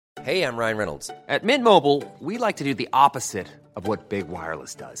Hey, I'm Ryan Reynolds. At Mint Mobile, we like to do the opposite of what Big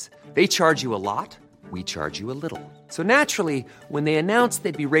Wireless does. They charge you a lot, we charge you a little. So naturally, when they announced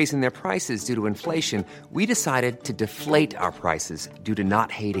they'd be raising their prices due to inflation, we decided to deflate our prices due to not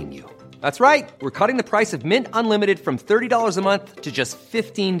hating you. That's right. We're cutting the price of Mint Unlimited from $30 a month to just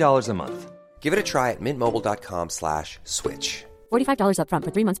 $15 a month. Give it a try at mintmobile.com/switch. $45 up front for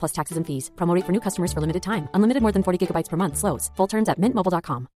 3 months plus taxes and fees. Promo rate for new customers for limited time. Unlimited more than 40 gigabytes per month. Slows full terms at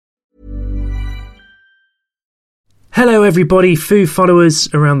mintmobile.com. Hello everybody, Fu followers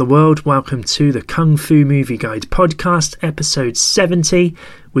around the world. Welcome to the Kung Fu Movie Guide podcast, episode 70,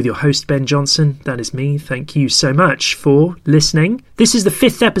 with your host Ben Johnson. That is me. Thank you so much for listening. This is the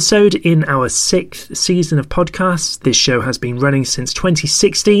 5th episode in our 6th season of podcasts. This show has been running since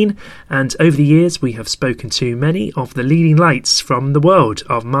 2016, and over the years we have spoken to many of the leading lights from the world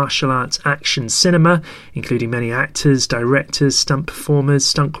of martial arts action cinema, including many actors, directors, stunt performers,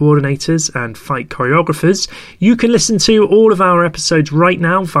 stunt coordinators and fight choreographers. You can listen to all of our episodes right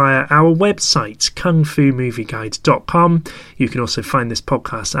now via our website, kungfumovieguide.com. You can also find this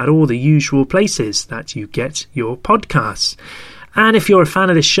podcast at all the usual places that you get your podcasts. And if you're a fan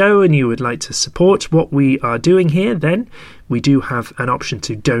of this show and you would like to support what we are doing here, then we do have an option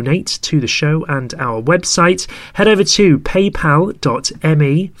to donate to the show and our website. Head over to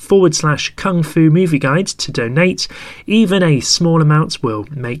paypal.me/Kung Fu Movie Guide to donate. Even a small amount will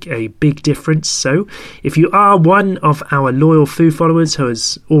make a big difference. So if you are one of our loyal Fu followers who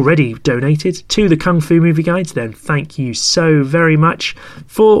has already donated to the Kung Fu Movie Guide, then thank you so very much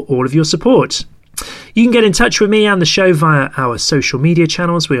for all of your support. You can get in touch with me and the show via our social media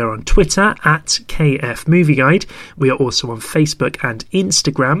channels. We are on Twitter at KF Movie Guide. We are also on Facebook and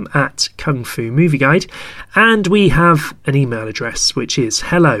Instagram at Kung Fu Movie Guide. And we have an email address, which is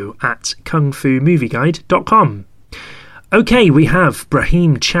hello@kungfumovieguide.com. Okay, we have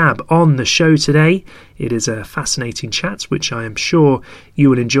Brahim Chab on the show today. It is a fascinating chat, which I am sure you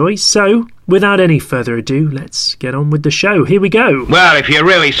will enjoy. So, without any further ado, let's get on with the show. Here we go. Well, if you're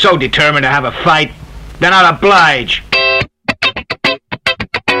really so determined to have a fight, then I'll oblige.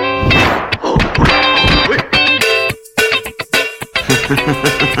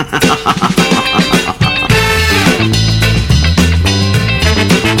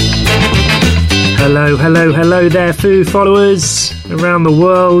 Hello there, Fu followers around the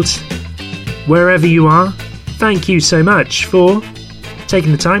world, wherever you are. Thank you so much for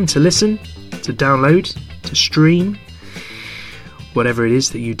taking the time to listen, to download, to stream, whatever it is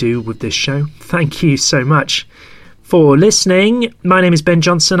that you do with this show. Thank you so much for listening. My name is Ben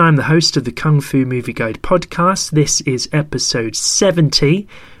Johnson. I'm the host of the Kung Fu Movie Guide podcast. This is episode 70,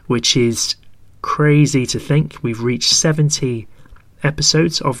 which is crazy to think we've reached 70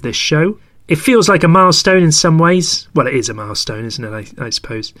 episodes of this show. It feels like a milestone in some ways. Well, it is a milestone, isn't it, I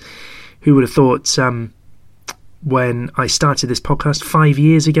suppose. Who would have thought when I started this podcast 5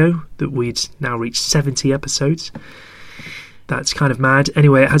 years ago that we'd now reached 70 episodes? That's kind of mad.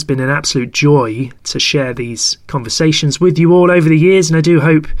 Anyway, it has been an absolute joy to share these conversations with you all over the years, and I do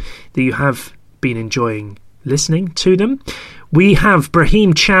hope that you have been enjoying listening to them. We have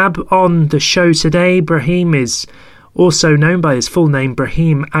Brahim Chab on the show today. Brahim is also known by his full name,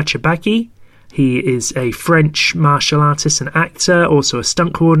 Brahim Achabaki. He is a French martial artist and actor, also a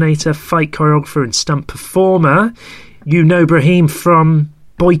stunt coordinator, fight choreographer and stunt performer. You know Brahim from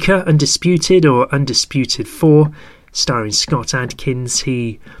Boyka Undisputed or Undisputed 4, starring Scott Adkins.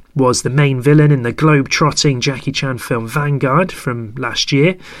 He was the main villain in the globe-trotting Jackie Chan film Vanguard from last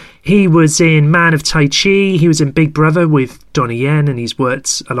year. He was in Man of Tai Chi, he was in Big Brother with Donnie Yen, and he's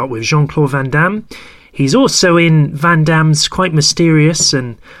worked a lot with Jean-Claude Van Damme. He's also in Van Damme's quite mysterious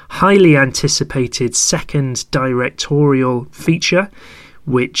and highly anticipated second directorial feature,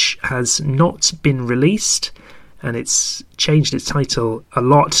 which has not been released, and it's changed its title a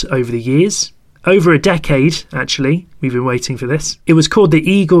lot over the years. Over a decade, actually, we've been waiting for this. It was called The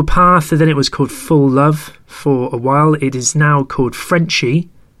Eagle Path, and then it was called Full Love for a while. It is now called Frenchie,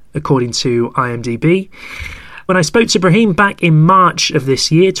 according to IMDb. When I spoke to Brahim back in March of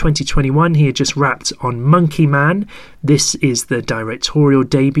this year, 2021, he had just wrapped on Monkey Man. This is the directorial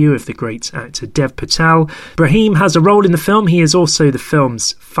debut of the great actor Dev Patel. Brahim has a role in the film. He is also the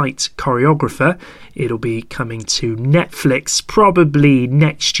film's fight choreographer. It'll be coming to Netflix probably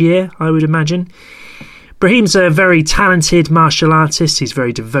next year, I would imagine. Brahim's a very talented martial artist. He's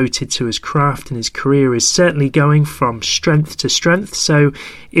very devoted to his craft, and his career is certainly going from strength to strength. So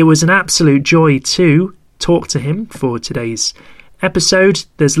it was an absolute joy to talk to him for today's episode.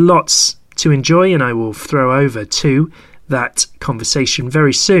 There's lots to enjoy, and I will throw over to that conversation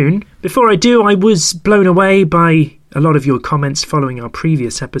very soon. Before I do, I was blown away by a lot of your comments following our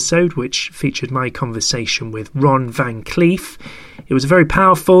previous episode, which featured my conversation with Ron Van Cleef. It was a very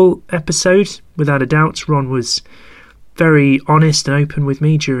powerful episode, without a doubt. Ron was very honest and open with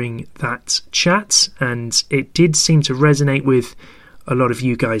me during that chat, and it did seem to resonate with a lot of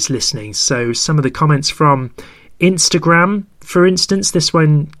you guys listening. So some of the comments from Instagram, for instance, this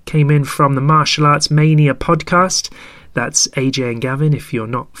one came in from the Martial Arts Mania podcast. That's AJ and Gavin. If you're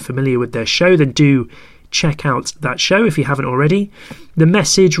not familiar with their show, then do check out that show if you haven't already. The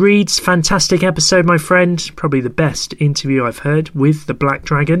message reads, fantastic episode, my friend. Probably the best interview I've heard with the Black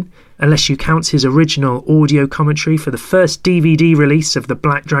Dragon, unless you count his original audio commentary for the first DVD release of the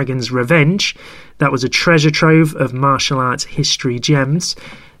Black Dragon's Revenge. That was a treasure trove of martial arts history gems.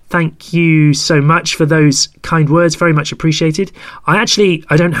 Thank you so much for those kind words. Very much appreciated. I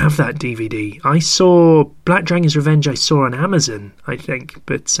don't have that DVD. I saw Black Dragon's Revenge, I saw on Amazon, I think.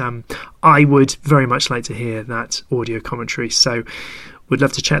 But I would very much like to hear that audio commentary. So would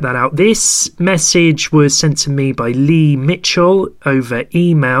love to check that out. This message was sent to me by Lee Mitchell over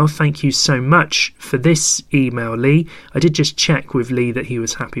email. Thank you so much for this email, Lee. I did just check with Lee that he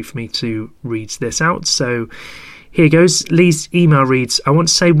was happy for me to read this out. So here goes. Lee's email reads, I want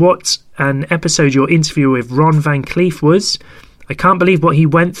to say what an episode your interview with Ron Van Cleef was. I can't believe what he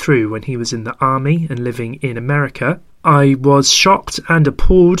went through when he was in the army and living in America. I was shocked and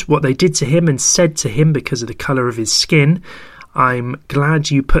appalled what they did to him and said to him because of the colour of his skin. I'm glad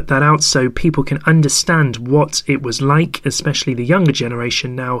you put that out so people can understand what it was like, especially the younger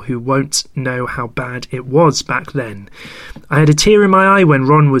generation now who won't know how bad it was back then. I had a tear in my eye when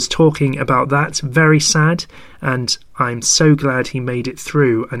Ron was talking about that. Very sad, and I'm so glad he made it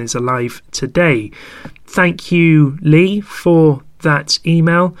through and is alive today. Thank you, Lee, for that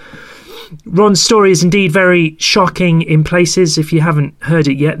email. Ron's story is indeed very shocking in places. If you haven't heard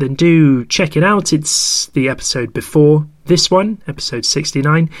it yet, then do check it out. It's the episode before this one, episode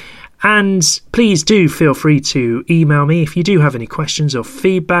 69. And please do feel free to email me if you do have any questions or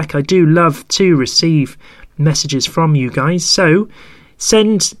feedback. I do love to receive messages from you guys. So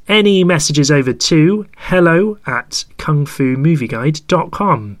send any messages over to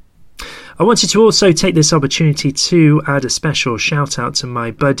hello@kungfumovieguide.com. I wanted to also take this opportunity to add a special shout out to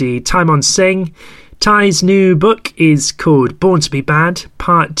my buddy Taimon Singh. Ty's new book is called Born to be Bad,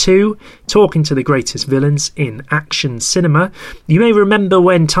 Part 2, Talking to the Greatest Villains in Action Cinema. You may remember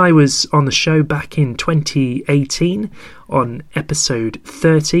when Ty was on the show back in 2018 on episode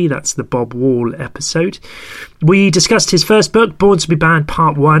 30, that's the Bob Wall episode. We discussed his first book, Born to be Bad,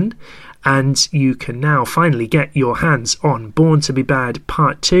 Part 1, and you can now finally get your hands on Born to be Bad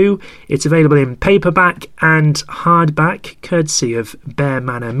Part 2. It's available in paperback and hardback, courtesy of Bear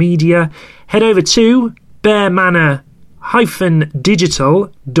Manor Media. Head over to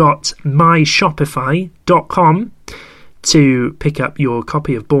bearmanor-digital.myshopify.com to pick up your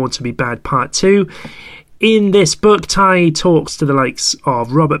copy of Born to be Bad Part 2. In this book, Ty talks to the likes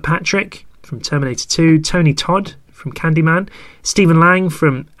of Robert Patrick from Terminator 2, Tony Todd from Candyman, Stephen Lang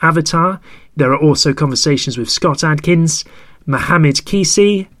from Avatar. There are also conversations with Scott Adkins, Mohamed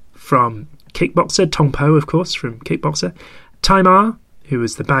Kisi from Kickboxer, Tong Po, of course, from Kickboxer, Taimar, who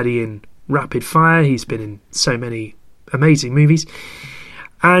was the baddie in Rapid Fire. He's been in so many amazing movies,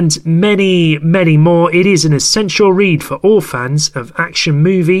 and many, many more. It is an essential read for all fans of action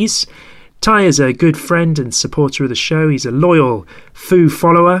movies. Ty is a good friend and supporter of the show. He's a loyal Fu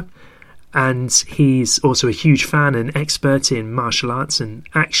follower, and he's also a huge fan and expert in martial arts and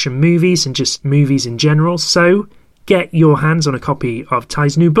action movies and just movies in general. So get your hands on a copy of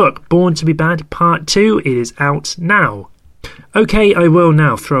Ty's new book, Born to be Bad Part 2. It is out now. Okay, I will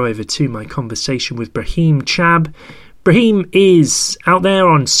now throw over to my conversation with Brahim Chab. Brahim is out there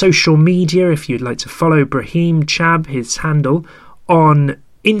on social media if you'd like to follow Brahim Chab. His handle on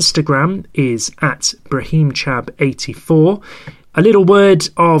Instagram is at BrahimChab84. A little word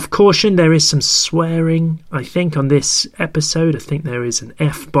of caution, there is some swearing, I think, on this episode. I think there is an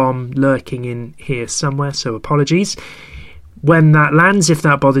F-bomb lurking in here somewhere, so apologies. When that lands, if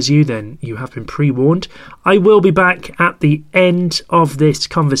that bothers you, then you have been pre-warned. I will be back at the end of this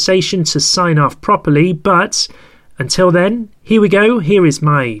conversation to sign off properly, but until then, here we go. Here is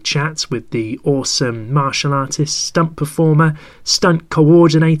my chat with the awesome martial artist, stunt performer, stunt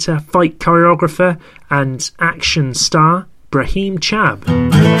coordinator, fight choreographer, and action star, Brahim Chab.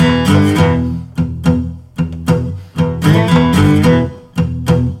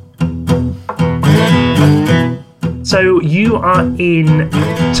 So you are in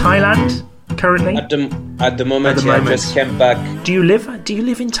Thailand currently? At the moment, I just came back. Do you live in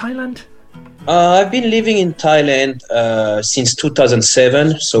Thailand? I've been living in Thailand since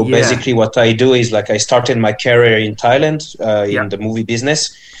 2007. So basically what I do is like I started my career in Thailand in the movie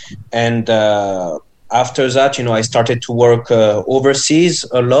business. And after that, I started to work overseas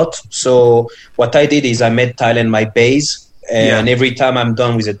a lot. So what I did is I made Thailand my base. And every time I'm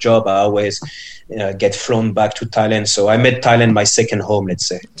done with a job, I always get flown back to Thailand. So I made Thailand my second home, let's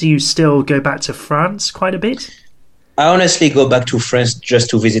say. Do you still go back to France quite a bit? I honestly go back to France just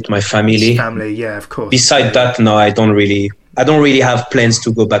to visit my family. Family, yeah, of course. Besides that, no, I don't really have plans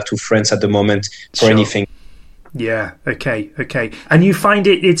to go back to France at the moment for anything. Yeah, okay. And you find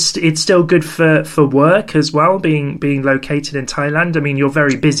it's still good for work as well, being located in Thailand? I mean, you're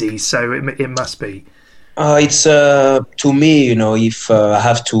very busy, so it must be. It's to me, if I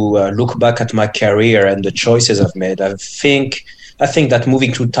have to look back at my career and the choices I've made, I think that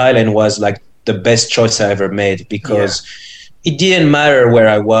moving to Thailand was like the best choice I ever made, because it didn't matter where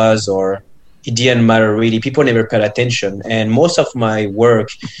I was, or it didn't matter really. People never paid attention. And most of my work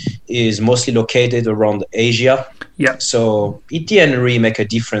is mostly located around Asia. Yeah. So it didn't really make a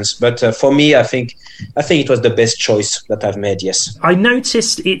difference. But for me, I think it was the best choice that I've made, yes. I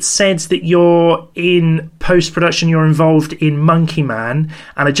noticed it said that you're in post-production, you're involved in Monkey Man,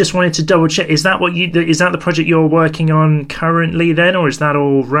 and I just wanted to double check, is that the project you're working on currently then, or is that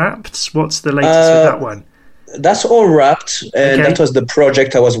all wrapped? What's the latest with that one? That's all wrapped, and that was the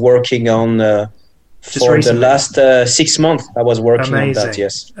project I was working on for recently. The last 6 months. I was working on that,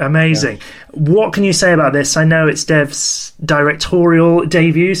 yes. Amazing. Yeah. What can you say about this? I know it's Dev's directorial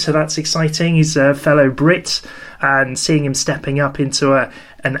debut, so that's exciting. He's a fellow Brit, and seeing him stepping up into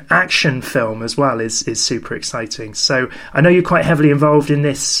an action film as well is super exciting. So I know you're quite heavily involved in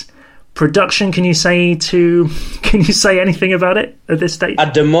this production. Can you say anything about it at this stage?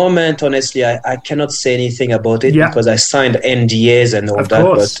 At the moment, honestly, I cannot say anything about it because I signed NDAs and all of that.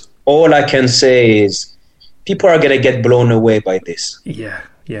 Course. But all I can say is people are going to get blown away by this. Yeah.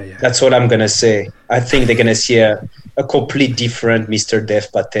 That's all I'm going to say. I think they're going to see a complete different Mr.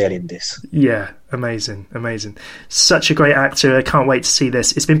 Dev Patel in this. Yeah, amazing. Such a great actor. I can't wait to see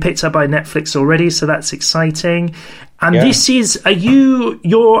this. It's been picked up by Netflix already, so that's exciting. And this is,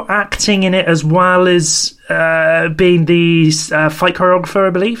 you're acting in it as well as being the fight choreographer,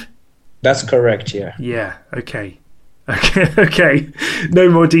 I believe? That's correct, yeah. Yeah, okay. No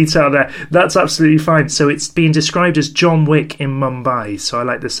more detail there. That's absolutely fine. So it's being described as John Wick in Mumbai. So I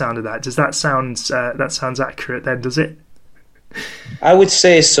like the sound of that. Does that sounds accurate then? Does it? I would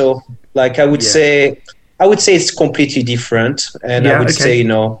say so. Like I would say it's completely different, and I would say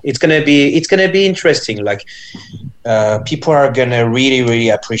it's gonna be interesting. Like people are gonna really really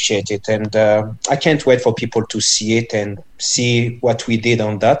appreciate it, and I can't wait for people to see it and see what we did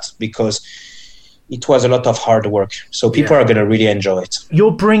on that, because it was a lot of hard work. So people are going to really enjoy it.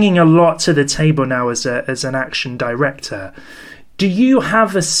 You're bringing a lot to the table now as an action director. Do you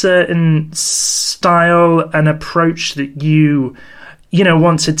have a certain style and approach that you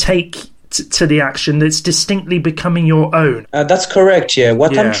want to take to the action that's distinctly becoming your own? That's correct, yeah.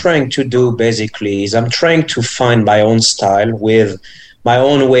 What I'm trying to do basically is I'm trying to find my own style with my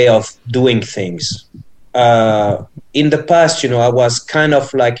own way of doing things. In the past, I was kind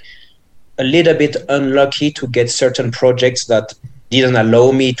of like a little bit unlucky to get certain projects that didn't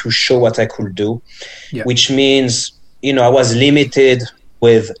allow me to show what I could do, which means, I was limited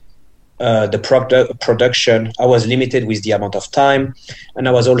with the production. I was limited with the amount of time, and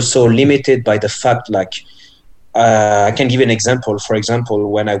I was also limited by the fact, like, I can give you an example. For example,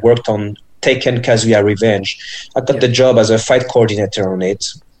 when I worked on Tekken Kazuya Revenge, I got the job as a fight coordinator on it,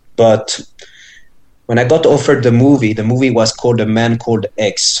 but when I got offered the movie was called A Man Called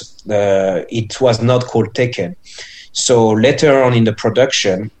X. It was not called Tekken. So later on in the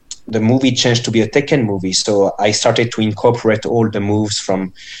production, the movie changed to be a Tekken movie. So I started to incorporate all the moves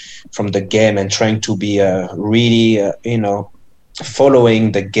from the game and trying to be really,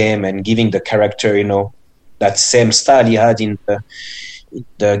 following the game and giving the character, that same style he had in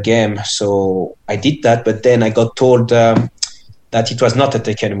the game. So I did that, but then I got told that it was not a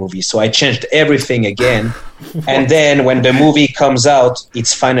Tekken movie. So I changed everything again. And then when the movie comes out,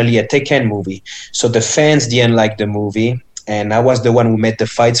 it's finally a Tekken movie. So the fans didn't like the movie, and I was the one who made the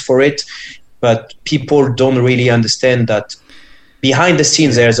fights for it. But people don't really understand that behind the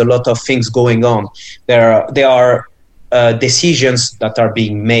scenes, there's a lot of things going on. There are decisions that are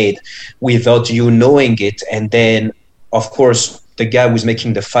being made without you knowing it. And then, of course, the guy who's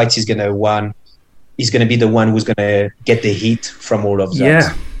making the fights is going to be the one who's going to get the heat from all of that.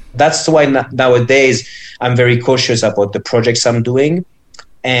 Yeah. That's why nowadays I'm very cautious about the projects I'm doing.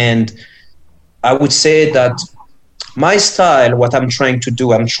 And I would say that my style, what I'm trying to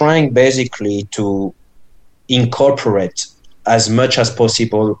do, I'm trying basically to incorporate as much as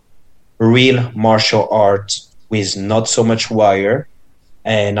possible real martial art with not so much wire.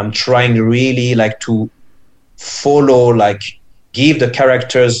 And I'm trying really like to follow, like give the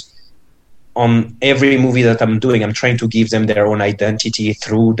characters on every movie that I'm doing. I'm trying to give them their own identity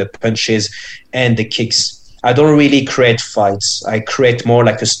through the punches and the kicks. I don't really create fights. I create more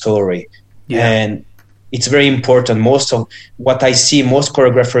like a story. Yeah. And it's very important. Most of what I see most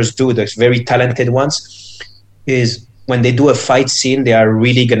choreographers do, the very talented ones, is when they do a fight scene, they are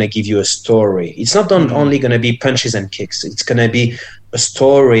really going to give you a story. It's not only going to be punches and kicks. It's going to be a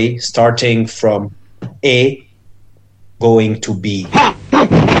story starting from A going to B.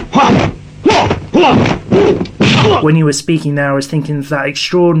 When you were speaking there, I was thinking of that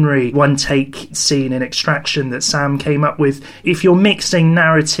extraordinary one-take scene in Extraction that Sam came up with. If you're mixing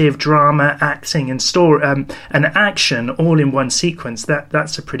narrative, drama, acting, and story, and action all in one sequence,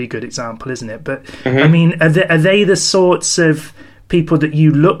 that's a pretty good example, isn't it? But I mean, are they the sorts of people that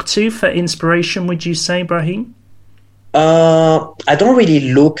you look to for inspiration? Would you say, Brahim? I don't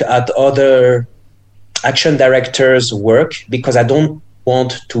really look at other action directors' work because I don't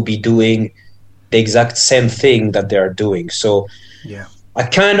want to be doing the exact same thing that they are doing. So I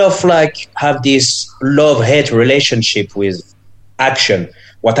kind of like have this love-hate relationship with action.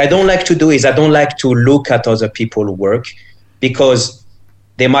 What I don't like to do is I don't like to look at other people's work because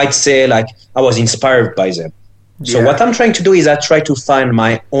they might say like I was inspired by them. So what I'm trying to do is I try to find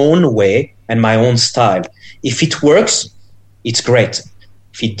my own way and my own style. If it works, it's great.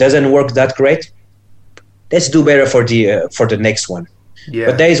 If it doesn't work that great, let's do better for the next one. Yeah.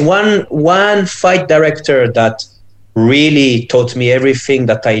 But there is one fight director that really taught me everything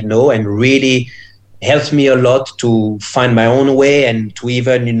that I know and really helped me a lot to find my own way and to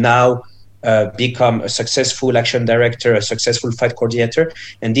even now become a successful action director, a successful fight coordinator.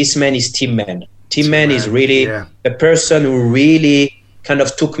 And this man is Tim Man. Tim Man is really the person who really kind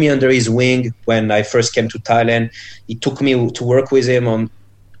of took me under his wing when I first came to Thailand. He took me to work with him on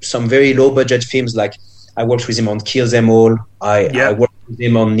some very low budget films. Like I worked with him on Kill Them All. I worked with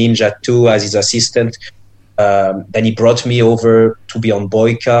him on Ninja 2 as his assistant. Then he brought me over to be on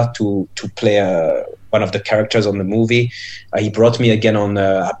Boyka to play one of the characters on the movie. He brought me again on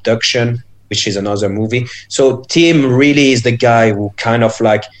Abduction, which is another movie. So Tim really is the guy who kind of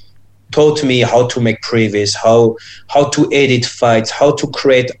like taught me how to make previs, how to edit fights, how to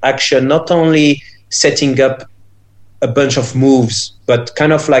create action, not only setting up a bunch of moves, but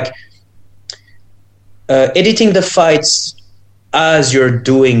kind of like editing the fights as you're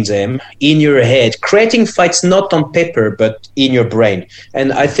doing them in your head, creating fights not on paper, but in your brain.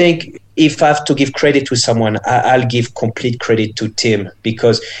 And I think if I have to give credit to someone, I'll give complete credit to Tim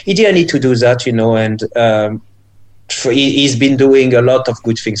because he didn't need to do that, and he's been doing a lot of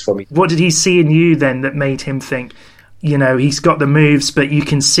good things for me. What did he see in you then that made him think, he's got the moves, but you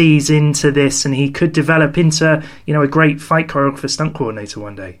can see he's into this and he could develop into, a great fight choreographer, stunt coordinator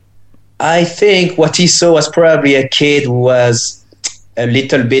one day? I think what he saw was probably a kid who was a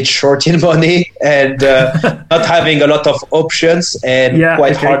little bit short in money and not having a lot of options and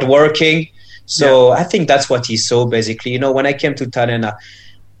quite hardworking. So I think that's what he saw basically. When I came to Thailand,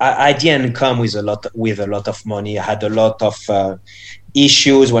 I didn't come with a lot of money. I had a lot of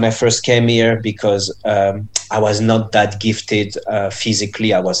issues when I first came here because I was not that gifted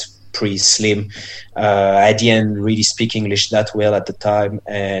physically. I was pretty slim. I didn't really speak English that well at the time,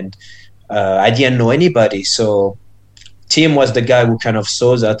 and I didn't know anybody. So Tim was the guy who kind of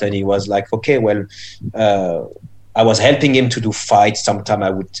saw that, and he was like, okay, well, I was helping him to do fights. Sometimes I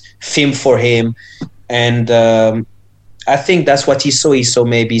would film for him, and I think that's what he saw. He saw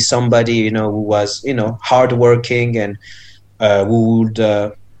maybe somebody, who was, hardworking and who would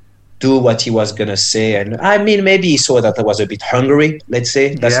do what he was going to say. And I mean, maybe he saw that I was a bit hungry, let's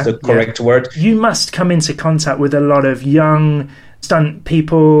say. That's the correct word. You must come into contact with a lot of young stunt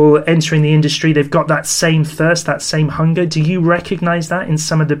people entering the industry. They've got that same thirst, that same hunger. Do you recognize that in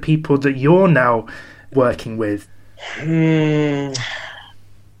some of the people that you're now working with?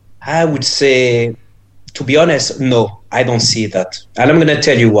 I would say, to be honest, no, I don't see that. And I'm going to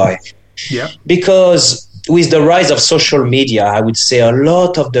tell you why. Yeah. Because with the rise of social media, I would say a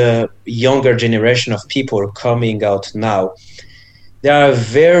lot of the younger generation of people coming out now, they are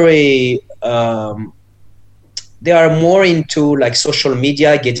they are more into like social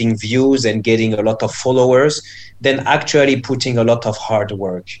media, getting views and getting a lot of followers than actually putting a lot of hard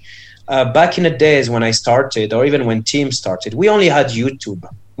work. Back in the days when I started, or even when Tim started, we only had YouTube.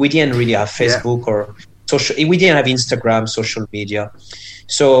 We didn't really have Facebook or social. We didn't have Instagram, social media.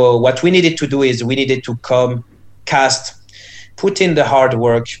 So what we needed to do is we needed to come cast, put in the hard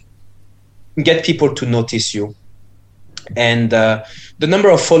work, get people to notice you. And the number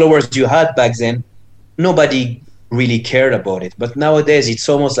of followers you had back then, nobody really cared about it. But nowadays, it's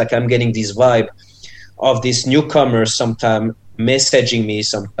almost like I'm getting this vibe of these newcomers sometime messaging me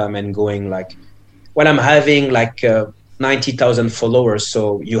sometime and going like, well, I'm having like 90,000 followers,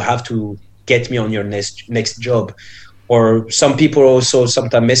 so you have to get me on your next job. Or some people also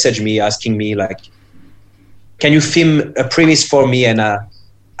sometimes message me asking me like, can you film a premise for me, and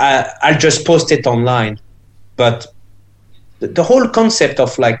I'll just post it online. But the whole concept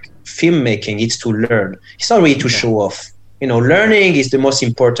of like filmmaking is to learn. It's not really to show off. Learning is the most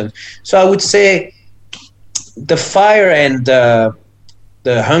important. So I would say the fire and the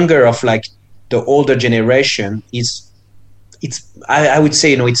hunger of like the older generation I would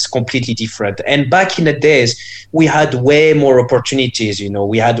say, it's completely different. And back in the days, we had way more opportunities.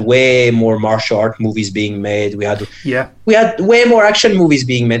 We had way more martial art movies being made. We had way more action movies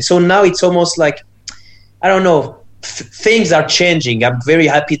being made. So now it's almost like, I don't know, things are changing. I'm very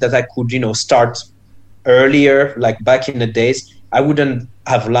happy that I could, start earlier, like back in the days. I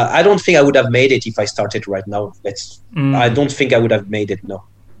don't think I would have made it if I started right now. I don't think I would have made it, no.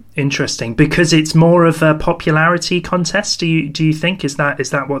 Interesting, because it's more of a popularity contest. Do you think is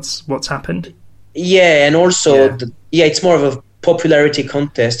that what's happened? Yeah, and also it's more of a popularity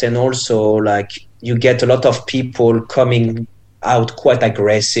contest, and also like you get a lot of people coming out quite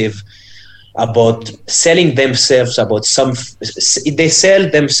aggressive about selling themselves they sell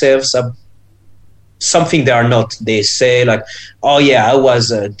themselves something they are not. They say like, oh yeah, I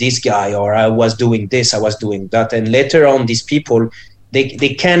was this guy, or I was doing this, I was doing that, and later on these people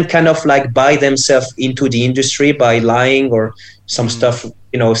they can kind of like buy themselves into the industry by lying or some stuff,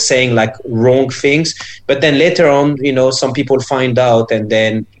 saying like wrong things. But then later on, some people find out, and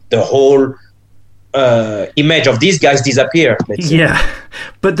then the whole image of these guys disappear. Yeah,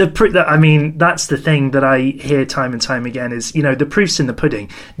 but that's the thing that I hear time and time again is, the proof's in the pudding.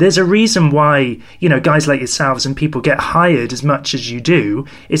 There's a reason why, guys like yourselves and people get hired as much as you do.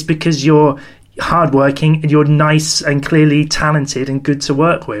 It's because you're hardworking and you're nice and clearly talented and good to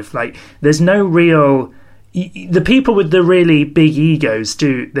work with. Like, there's no real... The people with the really big egos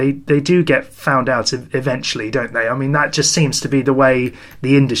do get found out eventually, don't they? I mean, that just seems to be the way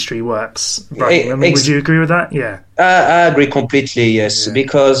the industry works, right? Would you agree with that? Yeah, I agree completely. Yes,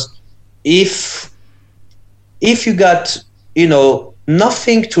 because if you got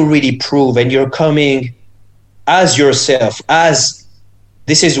nothing to really prove, and you're coming as yourself, as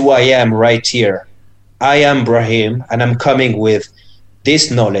this is who I am right here. I am Brahim, and I'm coming with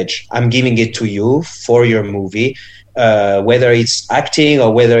this knowledge. I'm giving it to you for your movie, whether it's acting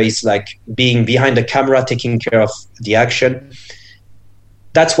or whether it's like being behind the camera, taking care of the action.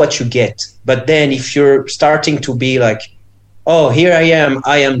 That's what you get. But then if you're starting to be like, oh, here I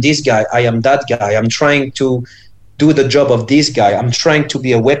am this guy, I am that guy, I'm trying to do the job of this guy, I'm trying to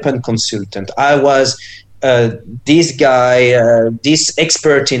be a weapon consultant, I was this guy, this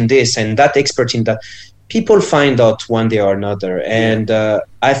expert in this and that expert in that. People find out one day or another, and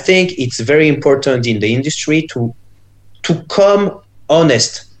I think it's very important in the industry to come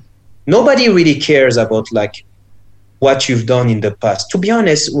honest. Nobody really cares about like what you've done in the past. To be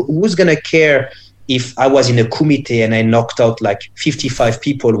honest, who's gonna care if I was in a kumite and I knocked out like 55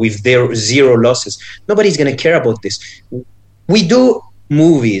 people with their 0 losses? Nobody's gonna care about this. We do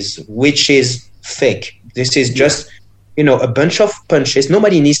movies which is fake. This is just a bunch of punches.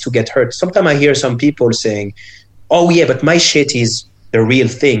 Nobody needs to get hurt. Sometimes I hear some people saying, oh yeah, but my shit is the real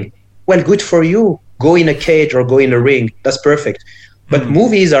thing. Well, good for you. Go in a cage or go in a ring. That's perfect. But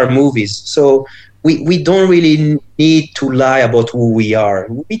movies are movies. So we don't really need to lie about who we are.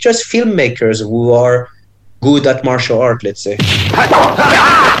 We're just filmmakers who are good at martial art, let's say.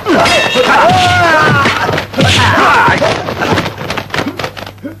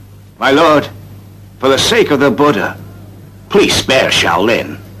 My lord, for the sake of the Buddha, please spare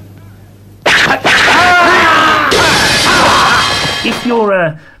Shaolin. If you're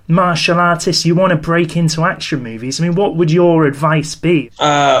a martial artist, you want to break into action movies, I mean, what would your advice be?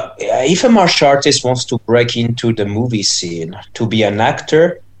 If a martial artist wants to break into the movie scene, to be an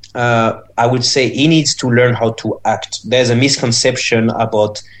actor, I would say he needs to learn how to act. There's a misconception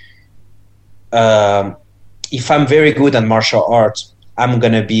about if I'm very good at martial arts, I'm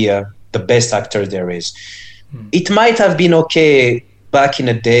going to be the best actor there is. It might have been okay back in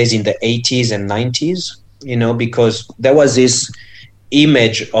the days in the 80s and 90s, because there was this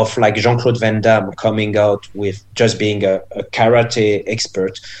image of like Jean-Claude Van Damme coming out with just being a karate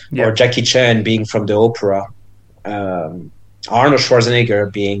expert, or Jackie Chan being from the opera, Arnold Schwarzenegger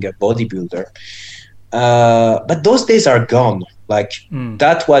being a bodybuilder. But those days are gone. Like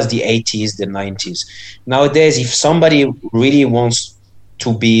that was the 80s, the 90s. Nowadays, if somebody really wants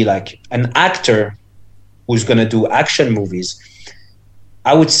to be like an actor who's going to do action movies,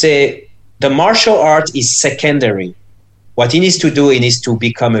 I would say the martial art is secondary. What he needs to do, he needs to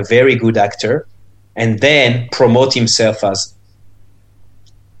become a very good actor and then promote himself as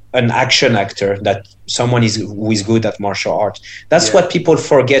an action actor, that someone who is good at martial art. That's what people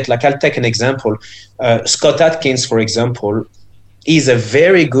forget. Like, I'll take an example. Scott Adkins, for example, is a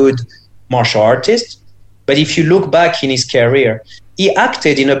very good martial artist. But if you look back in his career, he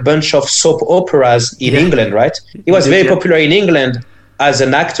acted in a bunch of soap operas in England, right? He was very popular in England as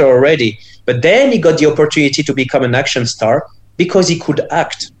an actor already. But then he got the opportunity to become an action star because he could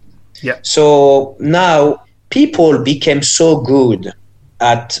act. Yeah. So now people became so good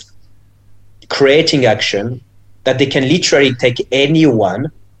at creating action that they can literally take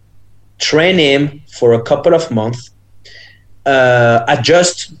anyone, train him for a couple of months,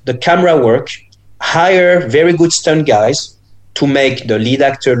 adjust the camera work, hire very good stunt guys to make the lead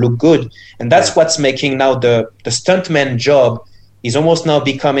actor look good. And that's what's making now the stuntman job is almost now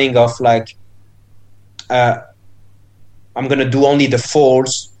becoming of like, I'm going to do only the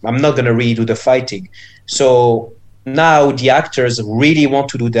falls. I'm not going to really do the fighting. So now the actors really want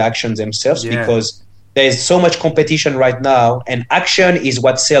to do the actions themselves because there's so much competition right now, and action is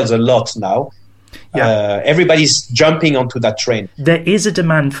what sells a lot now. Everybody's jumping onto that train. There is a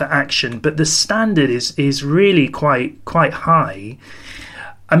demand for action, but the standard is really quite high.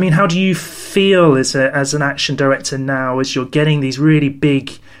 I mean, how do you feel as an action director now as you're getting these really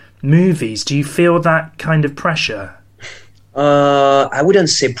big movies? Do you feel that kind of pressure? I wouldn't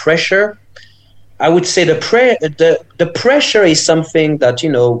say pressure. I would say the pressure is something that,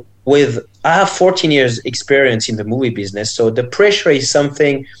 I have 14 years experience in the movie business, so the pressure is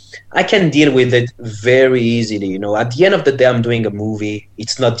something I can deal with it very easily. At the end of the day, I'm doing a movie.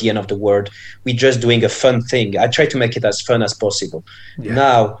 It's not the end of the world. We're just doing a fun thing. I try to make it as fun as possible. Yeah.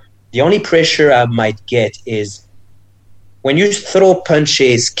 Now, the only pressure I might get is when you throw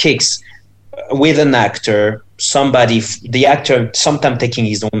punches, kicks with an actor, the actor sometimes taking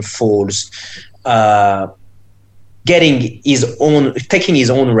his own falls, taking his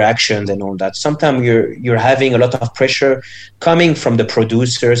own reactions and all that. Sometimes you're having a lot of pressure coming from the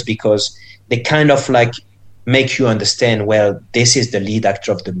producers because they kind of like make you understand, well, this is the lead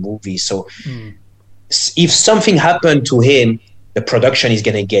actor of the movie. So if something happened to him, the production is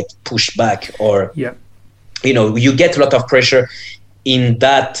going to get pushed back, or, you get a lot of pressure in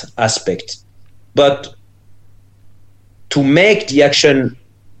that aspect. But to make the action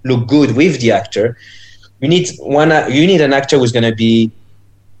look good with the actor, you need an actor who's going to be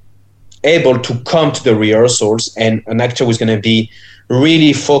able to come to the rehearsals, and an actor who's going to be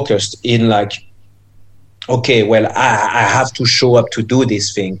really focused in like, okay, well, I have to show up to do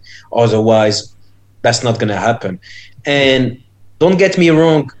this thing, otherwise that's not going to happen. And don't get me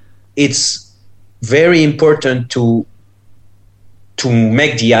wrong, it's very important to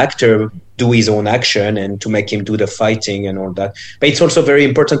make the actor do his own action and to make him do the fighting and all that. But it's also very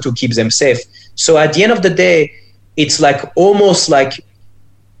important to keep them safe. So at the end of the day, it's like almost like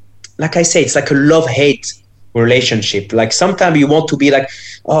I say, it's like a love-hate relationship. Like sometimes you want to be like,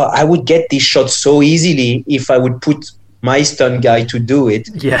 oh, I would get this shot so easily if I would put my stunt guy to do it.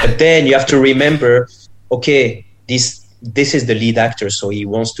 Yeah. But then you have to remember, okay, this is the lead actor, so he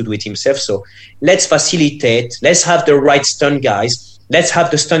wants to do it himself. So let's facilitate. Let's have the right stunt guys. Let's have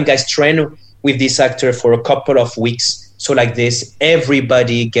the stunt guys train with this actor for a couple of weeks. So like this,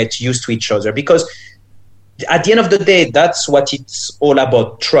 everybody gets used to each other. Because at the end of the day, that's what it's all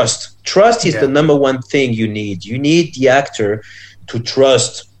about, trust. Trust is the number one thing you need. You need the actor to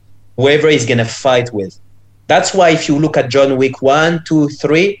trust whoever he's going to fight with. That's why if you look at John Wick 1, 2,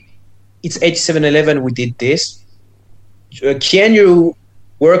 3, it's H711 who did this. Keanu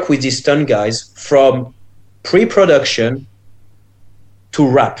worked with these stunt guys from pre-production to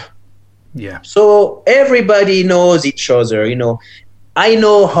wrap. Yeah. So everybody knows each other. I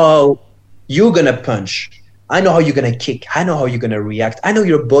know how you're going to punch. I know how you're going to kick. I know how you're going to react. I know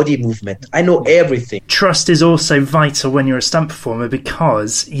your body movement. I know everything. Trust is also vital when you're a stunt performer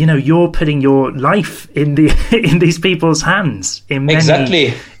because, you're putting your life in these people's hands in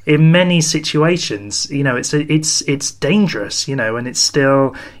many situations. It's dangerous, and it's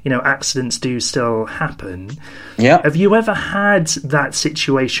still, accidents do still happen. Yeah. Have you ever had that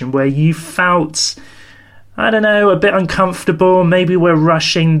situation where you felt, I don't know, a bit uncomfortable? Maybe we're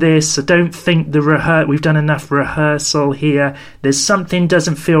rushing this. I don't think we've done enough rehearsal here. There's something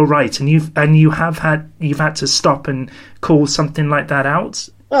doesn't feel right, and you've had to stop and call something like that out.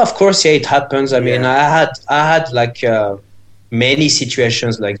 Well, of course, yeah, it happens. I mean, I had like many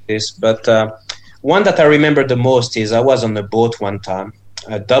situations like this, but one that I remember the most is I was on a boat one time,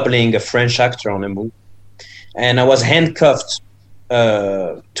 doubling a French actor on a movie, and I was handcuffed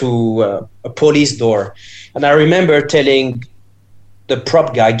to a police door, and I remember telling the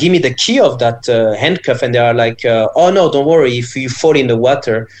prop guy, "Give me the key of that handcuff," and they are like, "Oh no, don't worry. If you fall in the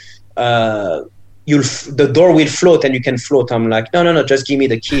water, the door will float and you can float." I'm like, no, just give me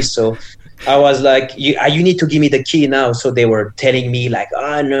the key. So I was like, you need to give me the key now. So they were telling me like,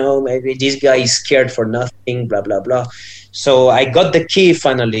 oh no, maybe this guy is scared for nothing, blah, blah, blah. So I got the key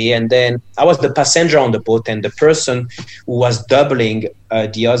finally. And then I was the passenger on the boat, and the person who was doubling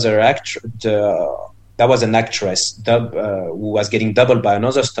the other actor, that was an actress who was getting doubled by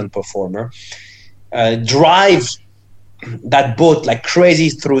another stunt performer, drives that boat like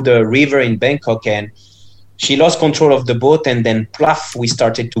crazy through the river in Bangkok, and she lost control of the boat, and then pluff, we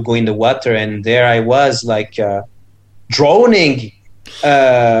started to go in the water, and there I was like drowning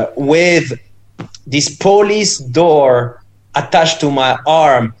with this police door attached to my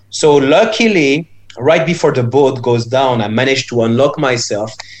arm. So luckily, right before the boat goes down, I managed to unlock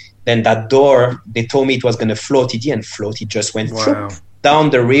myself. Then that door, they told me it was going to float. It didn't float. It just went down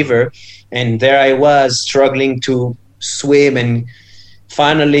the river, and there I was struggling to swim, and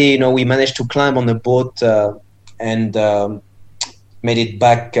finally, we managed to climb on the boat and made it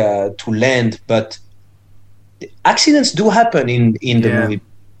back to land. But accidents do happen in the movie,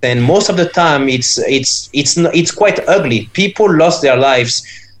 and most of the time it's quite ugly. People lost their lives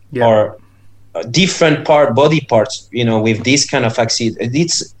or different body parts, with this kind of accident.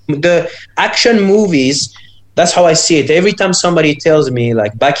 It's the action movies. That's how I see it. Every time somebody tells me,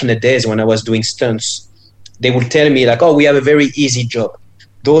 like back in the days when I was doing stunts, they would tell me like, "Oh, we have a very easy job."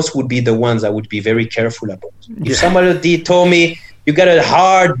 Those would be the ones I would be very careful about. If somebody told me, "You got a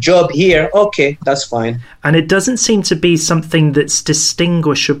hard job here," okay, that's fine. And it doesn't seem to be something that's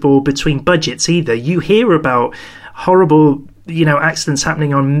distinguishable between budgets either. You hear about horrible, accidents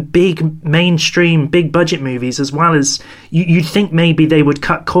happening on big mainstream, big budget movies, as well as you'd think maybe they would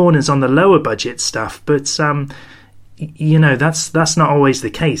cut corners on the lower budget stuff, but that's not always the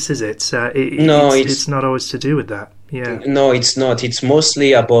case, is it? It's not always to do with that. Yeah. No, it's not. It's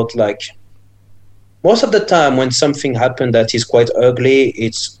mostly about like, most of the time when something happened that is quite ugly,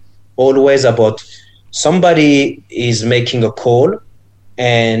 it's always about somebody is making a call,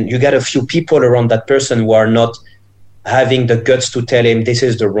 and you got a few people around that person who are not having the guts to tell him this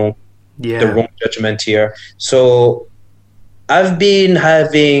is the wrong judgment here. So I've been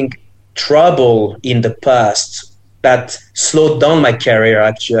having trouble in the past that slowed down my career,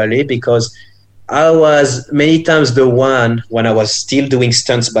 actually, because I was many times the one, when I was still doing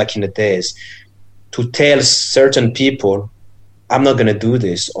stunts back in the days, to tell certain people, I'm not going to do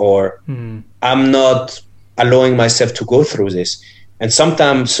this, or I'm not allowing myself to go through this. And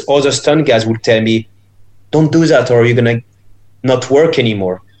sometimes other stunt guys would tell me, don't do that, or you're going to not work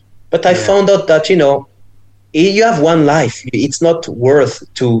anymore. But I found out that, you have one life. It's not worth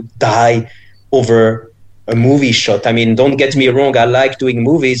to die over a movie shot. I mean, don't get me wrong, I like doing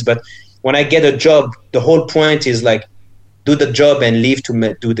movies, but when I get a job, the whole point is like, do the job and leave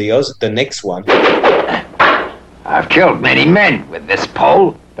to do the next one. I've killed many men with this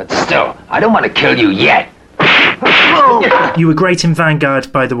pole, but still, I don't want to kill you yet. You were great in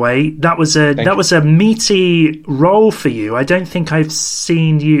Vanguard, by the way. That was a meaty role for you. I don't think I've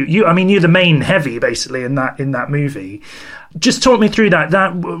seen you. You're the main heavy basically in that movie. Just talk me through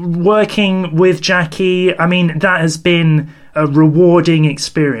that working with Jackie. I mean, that has been a rewarding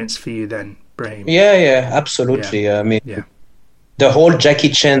experience for you then, Brahim. Yeah, absolutely. I mean, the whole Jackie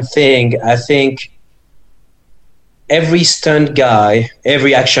Chan thing, I think every stunt guy,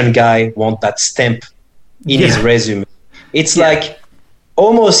 every action guy wants that stamp in his resume. It's like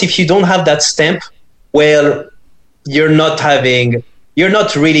almost, if you don't have that stamp, well, you're not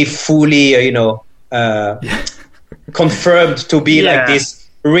really fully, confirmed to be like this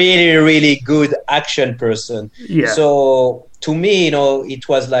really, really good action person. Yeah. So to me, it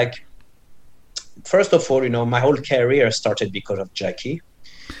was like, first of all, my whole career started because of Jackie.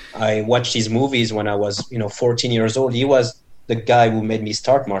 I watched his movies when I was, 14 years old. He was the guy who made me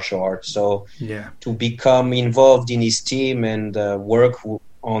start martial arts. So to become involved in his team and work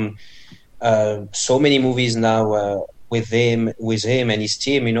on so many movies now with him and his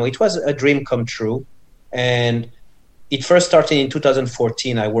team, it was a dream come true. And it first started in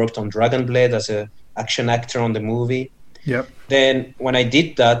 2014. I worked on Dragon Blade as an action actor on the movie. Yep. Then when I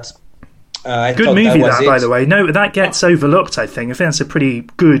did that, I good thought movie that was by the way. No, that gets overlooked. I think that's a pretty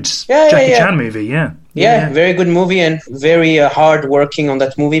good Jackie Chan movie. Yeah. Yeah, very good movie and very hard working on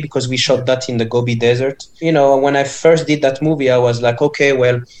that movie because we shot that in the Gobi Desert. You know, when I first did that movie, I was like, okay,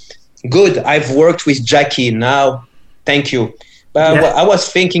 well, good. I've worked with Jackie now. Thank you. But I was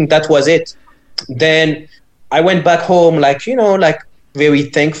thinking that was it. Then I went back home, like, you know, like very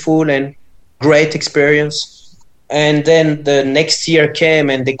thankful and great experience. And then the next year came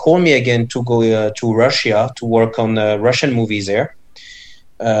and they called me again to go to Russia to work on Russian movies there.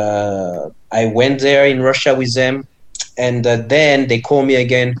 I went there in Russia with them, and then they called me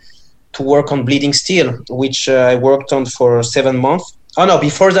again to work on Bleeding Steel, which I worked on for 7 months. Oh no,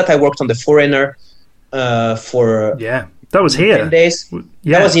 before that I worked on The Foreigner for that was here 10 days.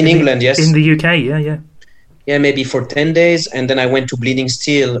 Yeah, that was in England, yes. In the UK, yeah, maybe for 10 days, and then I went to Bleeding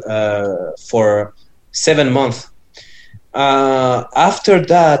Steel for 7 months. After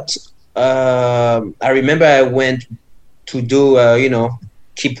that, I remember I went to do,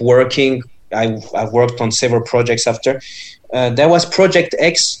 keep working. I've worked on several projects after. There was Project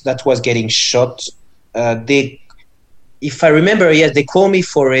X that was getting shot. If I remember, yes, they called me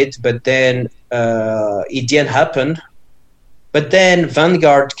for it, but then it didn't happen. But then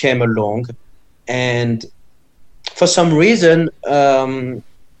Vanguard came along, and for some reason, one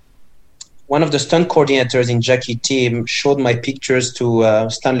of the stunt coordinators in Jackie team showed my pictures to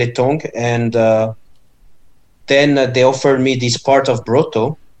Stanley Tong, and then they offered me this part of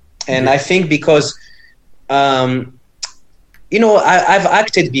Broto. And I think because, I've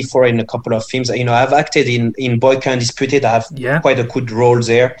acted before in a couple of films. You know, I've acted in Boyka Undisputed. I have quite a good role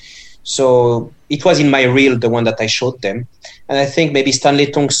there. So it was in my reel, the one that I showed them. And I think maybe Stanley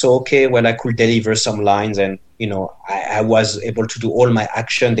Tong saw, okay, well, I could deliver some lines and, I was able to do all my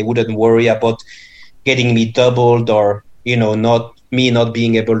action. They wouldn't worry about getting me doubled or, not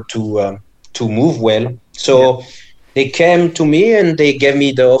being able to move well. So they came to me and they gave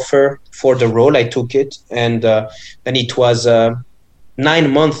me the offer for the role. I took it. And then it was 9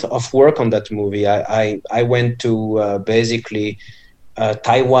 months of work on that movie. I went to basically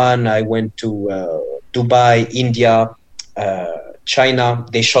Taiwan. I went to Dubai, India, China.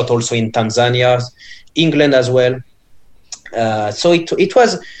 They shot also in Tanzania, England as well. So it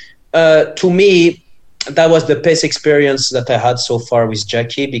was, to me, that was the best experience that I had so far with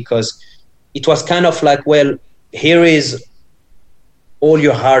Jackie, because it was kind of like, well, here is all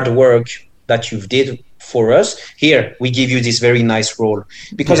your hard work that you've did for us. Here, we give you this very nice role.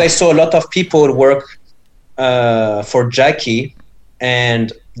 Because I saw a lot of people work for Jackie,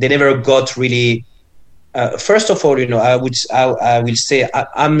 and they never got really. First of all, I will say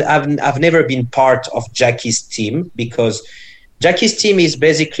I've never been part of Jackie's team, because Jackie's team is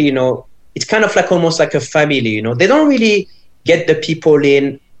basically, it's kind of like almost like a family. They don't really get the people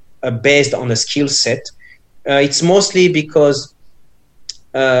in based on a skill set. It's mostly because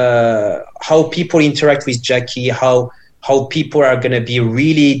how people interact with Jackie, how people are going to be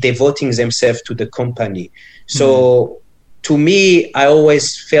really devoting themselves to the company. So to me, I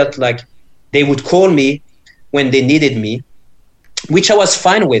always felt like they would call me when they needed me, which I was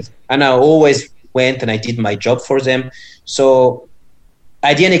fine with. And I always went and I did my job for them. So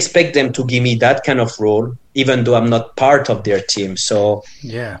I didn't expect them to give me that kind of role, even though I'm not part of their team. So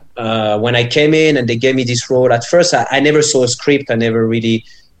when I came in and they gave me this role, at first I never saw a script. I never really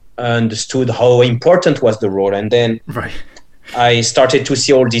understood how important was the role. And then I started to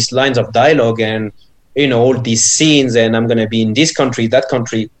see all these lines of dialogue and, all these scenes, and I'm going to be in this country, that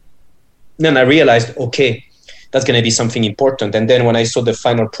country. Then I realized, okay, that's going to be something important. And then when I saw the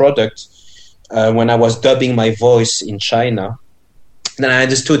final product, when I was dubbing my voice in China, then I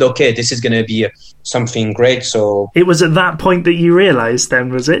understood, okay, this is going to be something great. So it was at that point that you realized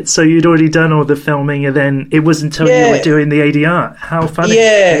then, was it? So you'd already done all the filming, and then it wasn't until you were doing the ADR. How funny.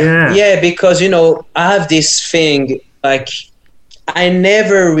 Yeah, because, I have this thing, like, I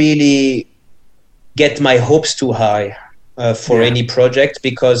never really get my hopes too high for any project,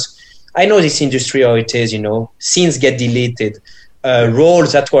 because I know this industry how it is, scenes get deleted,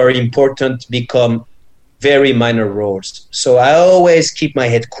 roles that were important become very minor roles. So I always keep my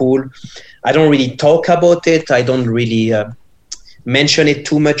head cool. I don't really talk about it. I don't really mention it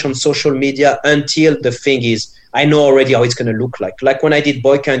too much on social media until the thing is, I know already how it's going to look like. Like when I did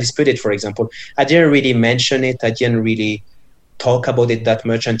Boyka Undisputed, for example, I didn't really mention it. I didn't really talk about it that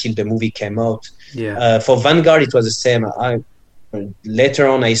much until the movie came out. For Vanguard, it was the same. Later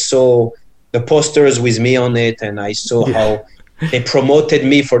on, I saw the posters with me on it, and I saw how they promoted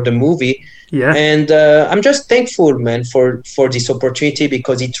me for the movie. And I'm just thankful, man, for this opportunity,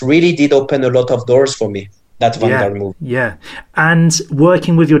 because it really did open a lot of doors for me, that Vanguard movie. And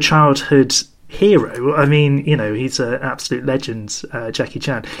working with your childhood hero. I mean, he's an absolute legend, Jackie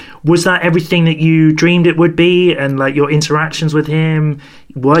Chan. Was that everything that you dreamed it would be? And like your interactions with him,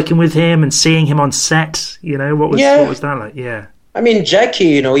 working with him and seeing him on set, what was that like? Yeah. I mean,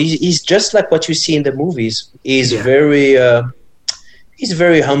 Jackie, he's just like what you see in the movies. He's very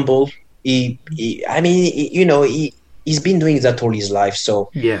humble. He's been doing that all his life.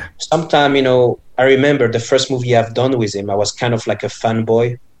 So sometime, I remember the first movie I've done with him, I was kind of like a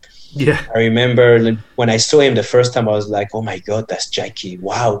fanboy. Yeah. I remember when I saw him the first time, I was like, oh my God, that's Jackie.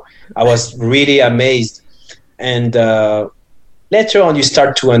 Wow. I was really amazed. And later on, you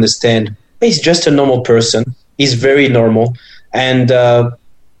start to understand he's just a normal person. He's very normal. And so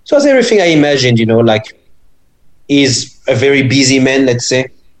it's everything I imagined, he's a very busy man, let's say.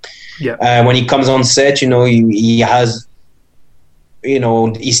 Yeah. When he comes on set, he has,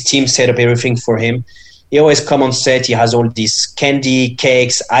 his team set up everything for him. He always come on set. He has all these candy,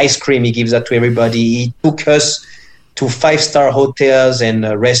 cakes, ice cream. He gives that to everybody. He took us to 5-star hotels and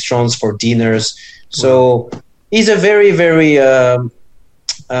restaurants for dinners. So he's a very, very, I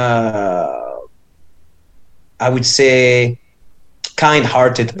would say,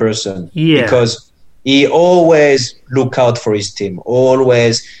 kind-hearted person. Yeah. Because he always look out for his team.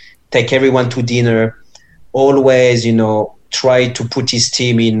 Always take everyone to dinner. Always, try to put his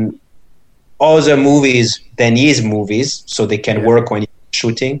team in other movies than his movies, so they can work when he's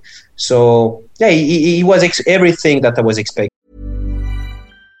shooting. So he was everything that I was expecting.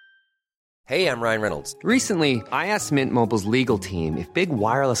 Hey, I'm Ryan Reynolds. Recently, I asked Mint Mobile's legal team if big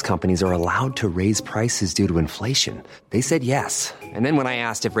wireless companies are allowed to raise prices due to inflation. They said yes. And then when I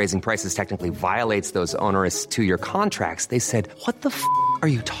asked if raising prices technically violates those onerous 2-year contracts, they said, "What the f*** are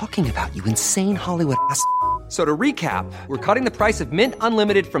you talking about, you insane Hollywood ass?" So to recap, we're cutting the price of Mint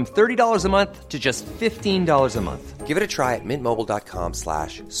Unlimited from $30 a month to just $15 a month. Give it a try at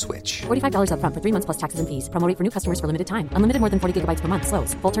mintmobile.com/switch. $45 up front for 3 months plus taxes and fees. Promo rate for new customers for limited time. Unlimited more than 40 gigabytes per month.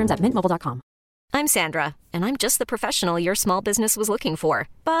 Slows full terms at mintmobile.com. I'm Sandra, and I'm just the professional your small business was looking for.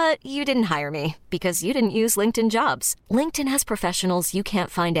 But you didn't hire me because you didn't use LinkedIn Jobs. LinkedIn has professionals you can't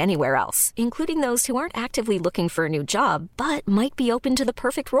find anywhere else, including those who aren't actively looking for a new job, but might be open to the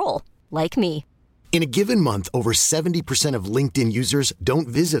perfect role, like me. In a given month, over 70% of LinkedIn users don't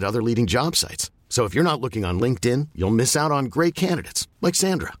visit other leading job sites. So if you're not looking on LinkedIn, you'll miss out on great candidates like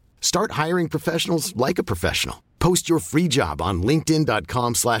Sandra. Start hiring professionals like a professional. Post your free job on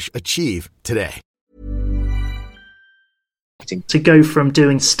linkedin.com/achieve today. To go from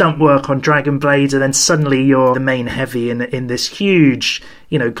doing stunt work on Dragon Blade and then suddenly you're the main heavy in this huge,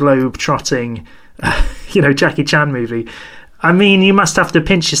 globe-trotting, Jackie Chan movie. I mean, you must have to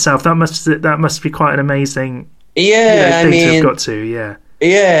pinch yourself. That must be quite an amazing thing to have got to. Yeah.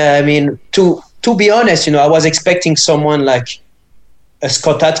 Yeah, I mean, to be honest, I was expecting someone like a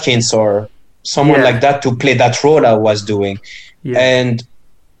Scott Adkins or someone like that to play that role I was doing. Yeah. And,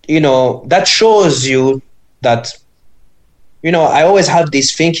 that shows you that, I always have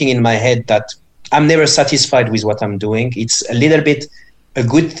this thinking in my head that I'm never satisfied with what I'm doing. It's a little bit a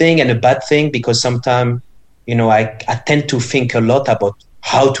good thing and a bad thing because sometimes, I tend to think a lot about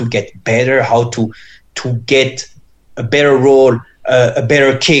how to get better, how to get a better role, a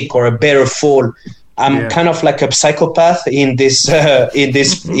better kick or a better fall. I'm kind of like a psychopath in this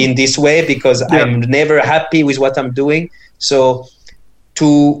way because I'm never happy with what I'm doing. So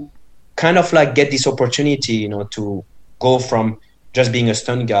to kind of like get this opportunity, to go from just being a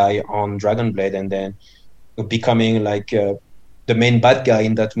stunt guy on Dragon Blade and then becoming like the main bad guy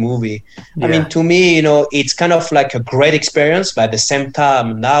in that movie. Yeah. I mean, to me, it's kind of like a great experience, but at the same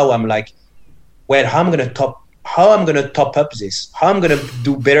time, now I'm like, well, how I'm gonna top up this? How I'm gonna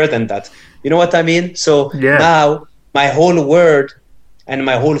do better than that? You know what I mean? So now my whole word and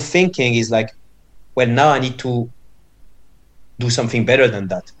my whole thinking is like, well, now I need to do something better than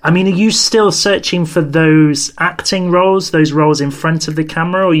that. I mean, are you still searching for those acting roles, those roles in front of the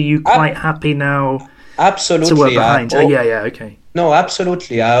camera, or are you quite happy now? Absolutely. To work behind. Okay. No,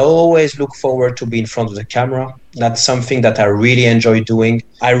 absolutely. I always look forward to be in front of the camera. That's something that I really enjoy doing.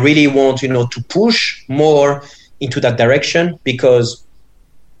 I really want, to push more into that direction because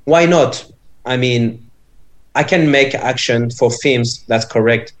why not? I mean, I can make action for films, that's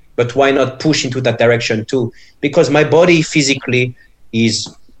correct, but why not push into that direction too? Because my body physically is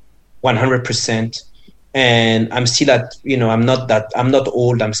 100%. And I'm still at, I'm not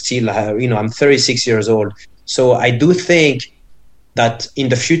old. I'm still, I'm 36 years old. So I do think that in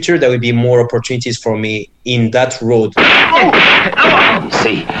the future, there will be more opportunities for me in that road.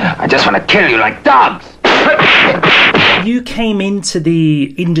 See, I just want to kill you like dogs. You came into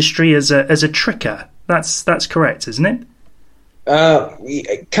the industry as a tricker. That's correct, isn't it?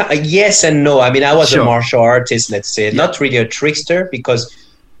 Yes and no. I mean, I was a martial artist, let's say, not really a trickster, because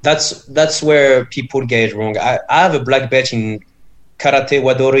that's where people get it wrong. I have a black belt in Karate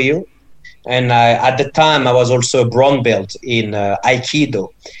Wado-ryu, and at the time I was also a brown belt in Aikido.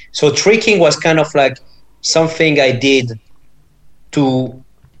 So tricking was kind of like something I did to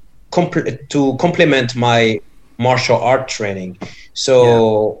complement my martial art training.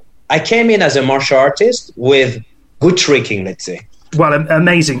 So I came in as a martial artist with good tricking, let's say. Well,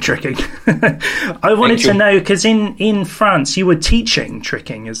 amazing tricking. I wanted to know, because in France you were teaching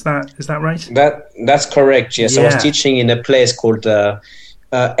tricking. Is that right? That's correct. Yes, I was teaching in a place called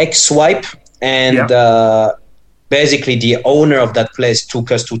X-Swipe, and basically the owner of that place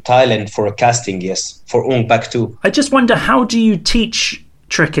took us to Thailand for a casting. Yes, for Ong Bak Tu. I just wonder, how do you teach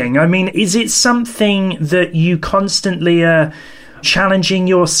tricking? I mean, is it something that you constantly challenging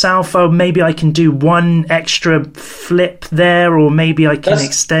yourself? Oh, maybe I can do one extra flip there, or maybe I can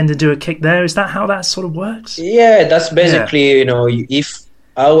extend and do a kick there. Is that how that sort of works? Yeah, that's basically, you know, if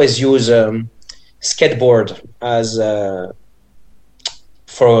I always use skateboard as to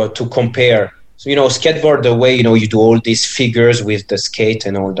compare. So, you know, skateboard, the way, you know, you do all these figures with the skate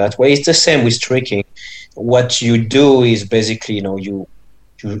and all that. Well, it's the same with tricking. What you do is basically, you know, you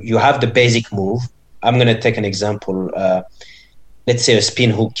have the basic move. I'm going to take an example. Let's say a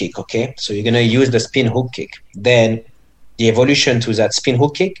spin hook kick, okay? So you're going to use the spin hook kick. Then the evolution to that spin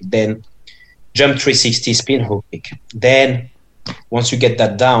hook kick, then jump 360 spin hook kick. Then once you get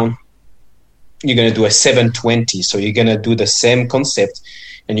that down, you're going to do a 720. So you're going to do the same concept,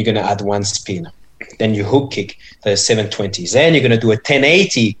 and you're going to add one spin. Then you hook kick the 720s. Then you're going to do a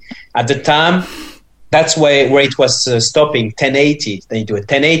 1080. At the time, that's where it was stopping, 1080. Then you do a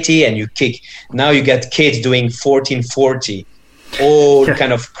 1080 and you kick. Now you get kids doing 1440. All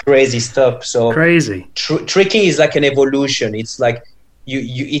kind of crazy stuff. So crazy. Tricking is like an evolution. It's like you.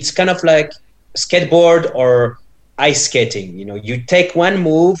 It's kind of like skateboard or ice skating. You know, you take one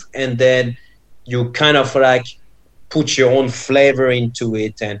move and then you kind of like put your own flavor into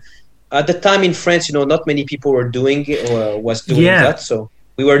it. And at the time in France, you know, not many people were doing it or was doing that. So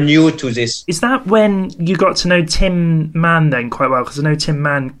we were new to this. Is that when you got to know Tim Mann then quite well? Because I know Tim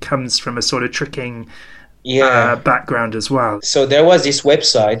Mann comes from a sort of tricking background as well. So there was this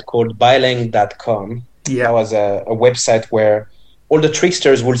website called Baileng.com. Yeah. That was a website where all the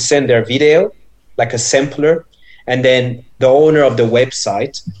tricksters would send their video, like a sampler, and then the owner of the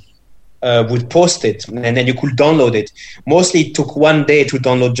website would post it, and then you could download it. Mostly it took 1 day to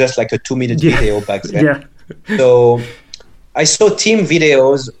download just like a 2-minute video back then. So I saw Tim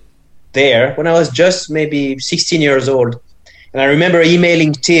videos there when I was just maybe 16 years old. And I remember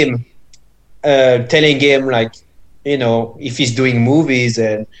emailing Tim, telling him, like, you know, if he's doing movies,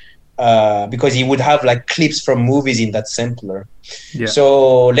 and because he would have like clips from movies in that sampler.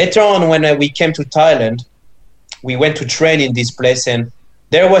 So later on, when we came to Thailand, we went to train in this place, and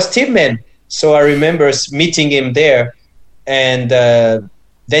there was Tim Mann. So I remember meeting him there, and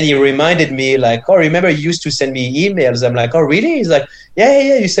then he reminded me, like, oh, remember you used to send me emails? I'm like, oh, really? He's like,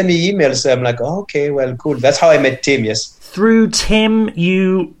 yeah, you send me emails. I'm like, oh, okay, well, cool. That's how I met Tim, yes. Through Tim,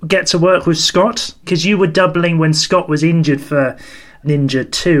 you get to work with Scott, because you were doubling when Scott was injured for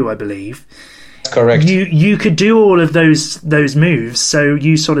Ninja 2, I believe. That's correct. You could do all of those moves, so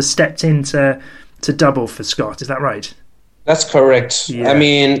you sort of stepped in to double for Scott. Is that right? That's correct. Yeah. I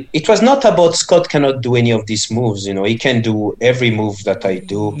mean, it was not about Scott cannot do any of these moves. You know, he can do every move that I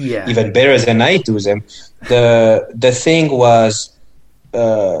do, even better than I do them. The thing was,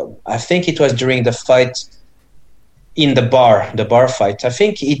 I think it was during the fight in the bar fight. I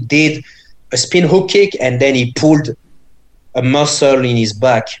think he did a spin hook kick, and then he pulled a muscle in his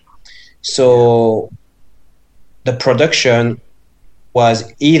back. So the production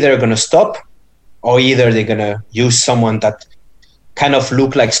was either going to stop, or either they're going to use someone that kind of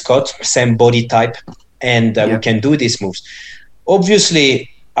look like Scott, same body type, and we can do these moves. Obviously,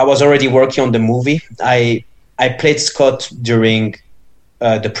 I was already working on the movie. I played Scott during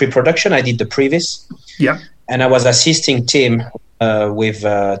the pre-production. I did the previs. Yeah. And I was assisting Tim with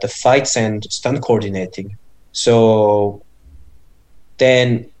the fights and stunt coordinating. So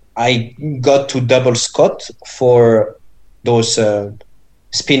then I got to double Scott for those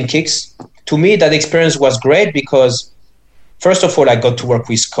spin kicks. To me, that experience was great because, first of all, I got to work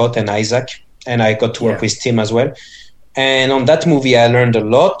with Scott and Isaac, and I got to work with Tim as well. And on that movie, I learned a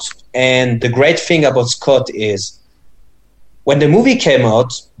lot. And the great thing about Scott is when the movie came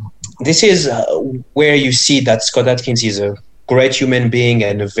out, this is where you see that Scott Adkins is a great human being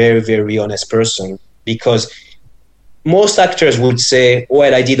and a very, very honest person, because most actors would say,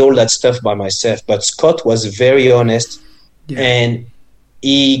 well, I did all that stuff by myself. But Scott was very honest. and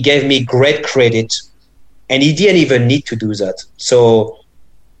he gave me great credit, and he didn't even need to do that. So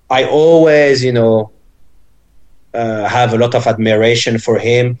I always, have a lot of admiration for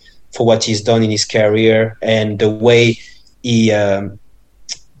him, for what he's done in his career, and the way he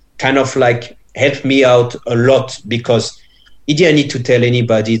kind of like helped me out a lot, because he didn't need to tell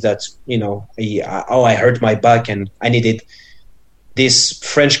anybody that, I hurt my back and I needed this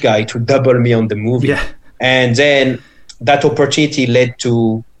French guy to double me on the movie. Yeah. And then that opportunity led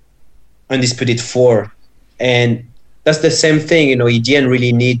to Undisputed 4. And that's the same thing, he didn't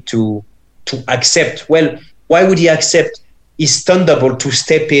really need to accept. Well, why would he accept his stunt double to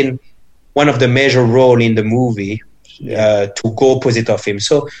step in one of the major role in the movie to go opposite of him?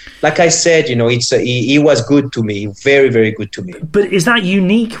 So, like I said, he was good to me, very, very good to me. But is that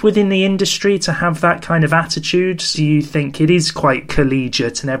unique within the industry to have that kind of attitude? Do you think it is quite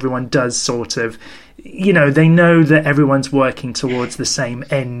collegiate and everyone does sort of, they know that everyone's working towards the same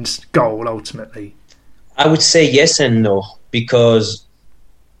end goal ultimately? I would say yes and no, because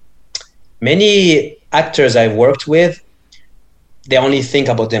many actors I've worked with, they only think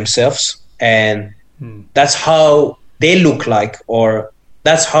about themselves, and that's how they look like, or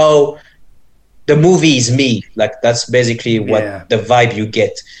that's how the movie is me. Like, that's basically what the vibe you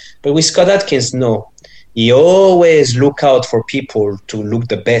get. But with Scott Adkins, no. He always look out for people to look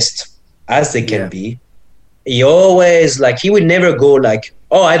the best as they can be. He always, he would never go like,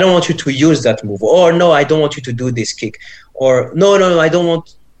 oh, I don't want you to use that move, or no, I don't want you to do this kick, or no, I don't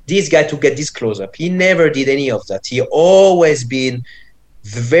want this guy to get this close up. He never did any of that. He always been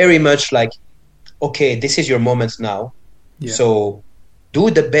very much like, okay, this is your moment now. Yeah. So do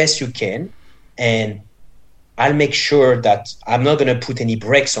the best you can, and I'll make sure that I'm not going to put any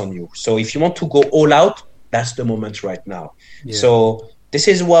brakes on you. So if you want to go all out, that's the moment right now. Yeah. So this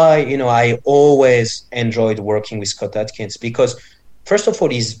is why, I always enjoyed working with Scott Adkins, because first of all,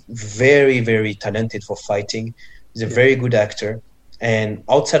 he's very, very talented for fighting. He's a very good actor. And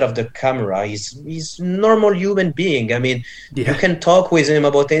outside of the camera, he's a normal human being. I mean, you can talk with him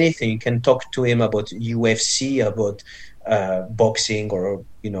about anything. You can talk to him about UFC, about boxing, or,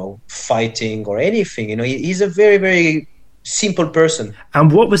 fighting, or anything. He's a very, very simple person.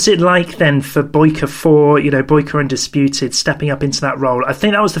 And what was it like then for Boyka 4, Boyka Undisputed, stepping up into that role? I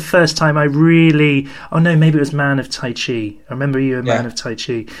think that was the first time I really... Oh, no, maybe it was Man of Tai Chi. I remember you in Man of Tai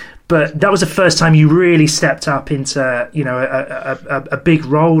Chi. But that was the first time you really stepped up into, a big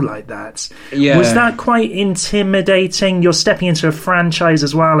role like that. Yeah. Was that quite intimidating? You're stepping into a franchise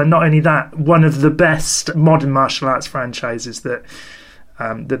as well, and not only that, one of the best modern martial arts franchises that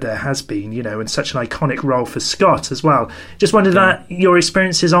there has been, and such an iconic role for Scott as well. Just wondered that your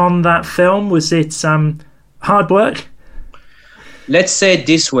experiences on that film, was it hard work? Let's say it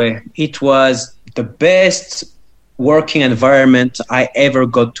this way. It was the best working environment I ever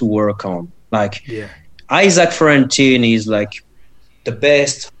got to work on. Isaac Ferrantini is the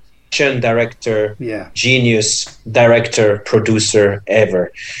best action director, genius director, producer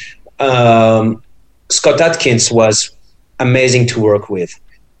ever. Scott Adkins was amazing to work with.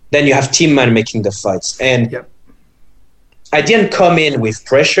 Then you have Tim Man making the fights, and I didn't come in with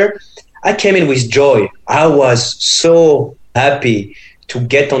pressure. I came in with joy. I was so happy to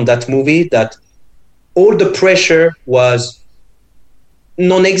get on that movie that all the pressure was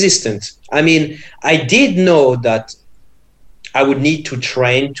non-existent. I mean, I did know that I would need to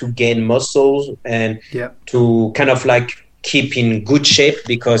train to gain muscles and to kind of keep in good shape,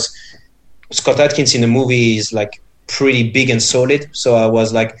 because Scott Adkins in the movie is pretty big and solid. So I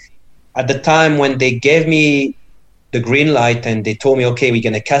was at the time when they gave me the green light and they told me, okay, we're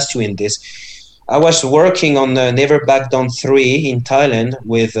going to cast you in this, I was working on Never Back Down 3 in Thailand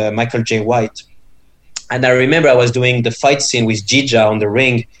with Michael J. White. And I remember I was doing the fight scene with Jija on the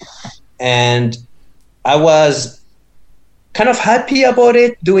ring, and I was kind of happy about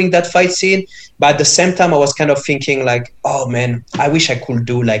it, doing that fight scene. But at the same time, I was kind of thinking oh man, I wish I could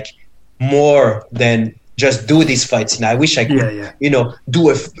do more than just do this fight scene. I wish I could,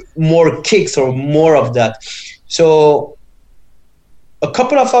 do more kicks or more of that. So a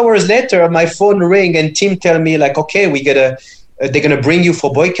couple of hours later, my phone rang and Tim tell me okay, they're going to bring you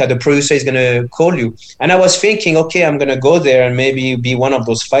for Boyka. The producer is going to call you. And I was thinking, okay, I'm going to go there and maybe be one of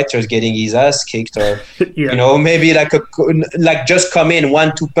those fighters getting his ass kicked, or, maybe just come in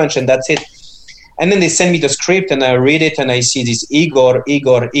 1-2 punch and that's it. And then they send me the script and I read it and I see this Igor.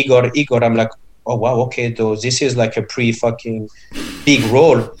 I'm like, oh, wow, okay, so this is a pretty fucking big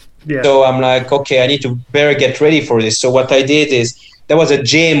role. Yeah. So I'm like, okay, I need to better get ready for this. So what I did is, there was a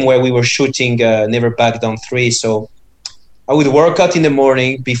gym where we were shooting Never Back Down 3. So I would work out in the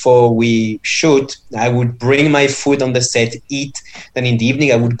morning before we shoot. I would bring my food on the set, eat. Then in the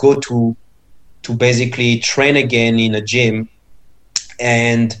evening, I would go to basically train again in a gym.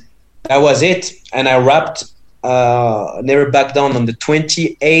 And that was it. And I wrapped Never Back Down on the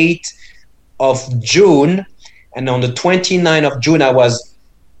 28th of June. And on the 29th of June, I was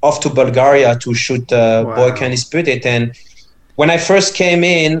off to Bulgaria to shoot Boy Can't Dispute It. And when I first came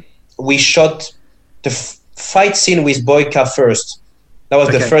in, we shot the fight scene with Boyka first. That was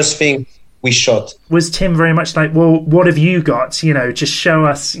the first thing we shot. Was Tim very much like, well, what have you got? You know, just show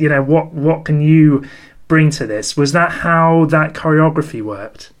us, you know, what can you bring to this? Was that how that choreography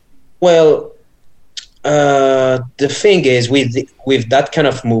worked? Well, the thing is with that kind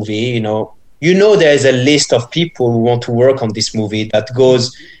of movie, you know, there's a list of people who want to work on this movie that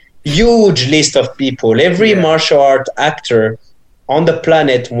goes huge list of people. Every martial art actor on the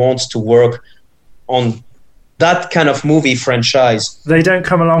planet wants to work on that kind of movie franchise. They don't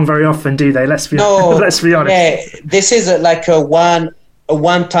come along very often, do they? Let's be honest. Yeah, this is like a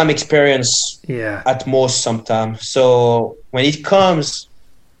one-time experience at most sometimes. So when it comes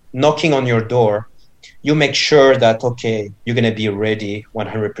knocking on your door, you make sure that, okay, you're going to be ready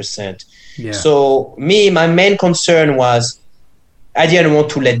 100%. Yeah. So my main concern was I didn't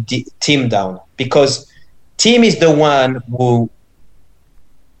want to let Tim down, because Tim is the one who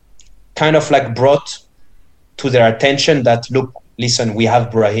kind of like brought to their attention that, look, listen, we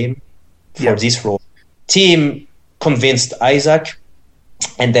have Brahim for this role. Tim convinced Isaac,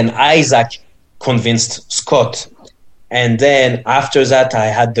 and then Isaac convinced Scott. And then after that, I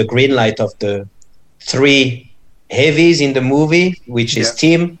had the green light of the 3 heavies in the movie, which is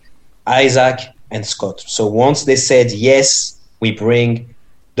Tim, Isaac, and Scott. So once they said, yes, we bring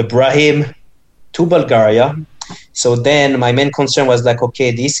the Brahim to Bulgaria. So then my main concern was like,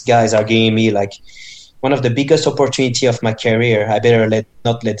 okay, these guys are giving me like one of the biggest opportunity of my career. I better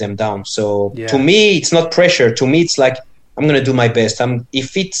not let them down. So to me, it's not pressure. To me, it's like, I'm going to do my best.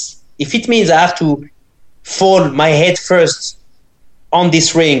 If it means I have to fall my head first on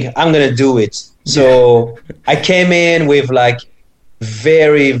this ring, I'm going to do it. So I came in with like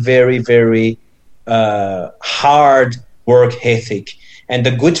very, very, very hard work ethic. And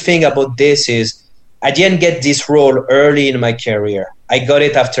the good thing about this is I didn't get this role early in my career. I got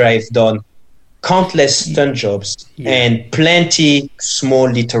it after I've done countless stunt jobs and plenty small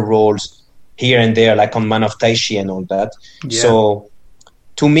little roles here and there, like on Man of Taishi and all that. So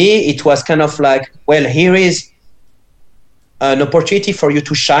to me, it was kind of like, well, here is an opportunity for you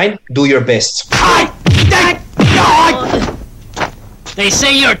to shine. Do your best. They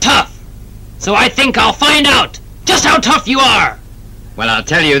say you're tough, so I think I'll find out just how tough you are. Well, I'll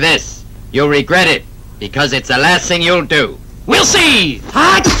tell you this. You'll regret it, because it's the last thing you'll do. We'll see!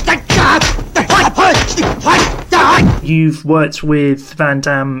 You've worked with Van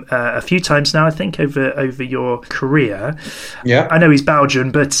Damme a few times now, I think, over your career. Yeah. I know he's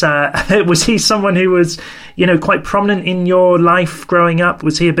Belgian, but was he someone who was, you know, quite prominent in your life growing up?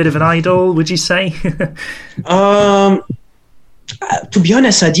 Was he a bit of an idol, would you say? To be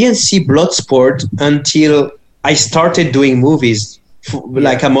honest, I didn't see Bloodsport until I started doing movies.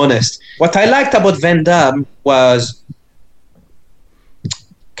 Like, I'm honest. What I liked about Van Damme was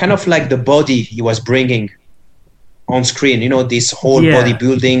kind of like the body he was bringing on screen. You know, this whole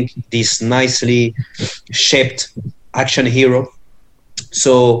bodybuilding, this nicely shaped action hero.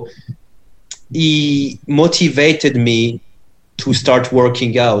 So he motivated me to start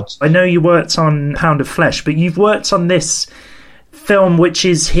working out. I know you worked on Pound of Flesh, but you've worked on this film, which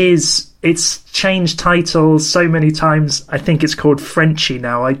is it's changed titles so many times. I think it's called Frenchie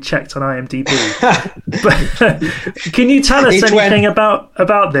now. I checked on IMDb. But can you tell us anything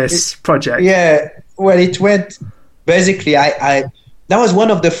about this project? Yeah, well, it went basically. I that was one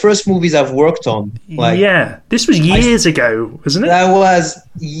of the first movies I've worked on. This was years ago, wasn't it? That was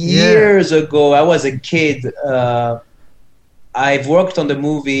years ago. I was a kid. I've worked on the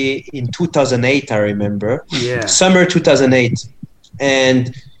movie in 2008. I remember. Summer 2008.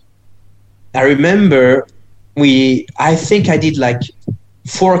 And I remember I think I did like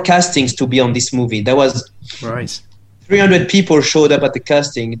 4 castings to be on this movie. That was 300 people showed up at the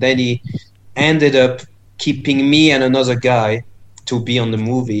casting. Then he ended up keeping me and another guy to be on the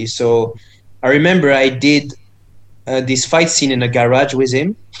movie. So I remember I did this fight scene in a garage with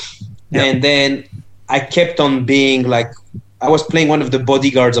him. And then I kept on being like, I was playing one of the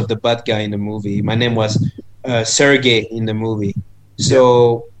bodyguards of the bad guy in the movie. My name was Sergey in the movie.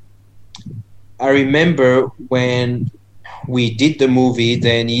 So I remember when we did the movie,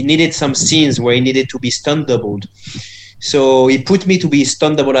 then he needed some scenes where he needed to be stunt doubled. So he put me to be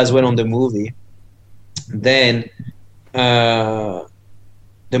stunt double as well on the movie. Then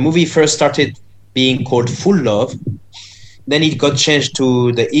the movie first started being called Full Love. Then it got changed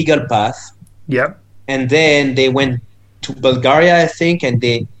to The Eagle Path. Yep. And then they went to Bulgaria, I think, and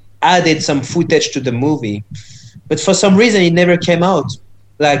they added some footage to the movie. But for some reason, it never came out.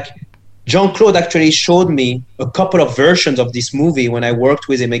 Like, Jean-Claude actually showed me a couple of versions of this movie when I worked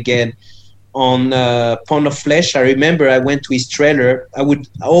with him again on Pound of Flesh. I remember I went to his trailer. I would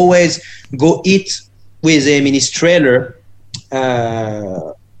always go eat with him in his trailer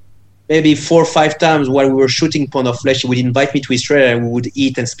maybe 4 or 5 times while we were shooting Pound of Flesh. He would invite me to his trailer and we would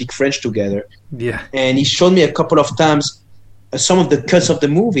eat and speak French together. Yeah. And he showed me a couple of times some of the cuts of the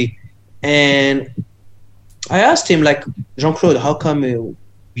movie. And I asked him, like, Jean-Claude, how come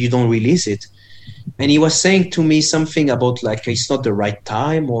you don't release it? And he was saying to me something about, like, it's not the right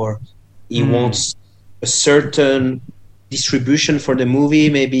time, or he wants a certain distribution for the movie.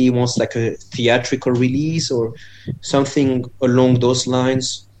 Maybe he wants like a theatrical release or something along those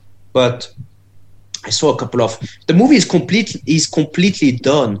lines. But I saw a couple of the movie is completely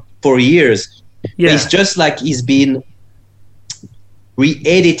done for years. Yeah. It's just like he's been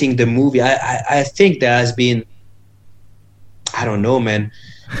re-editing the movie. I think there has been, I don't know, man.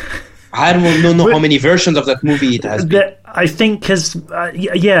 I don't know how many versions of that movie it has been. I think because,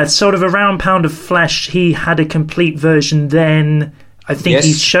 sort of around Pound of Flesh, he had a complete version then. I think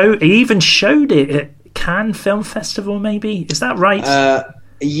he even showed it at Cannes Film Festival, maybe? Is that right?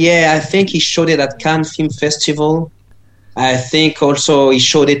 Yeah, I think he showed it at Cannes Film Festival. I think also he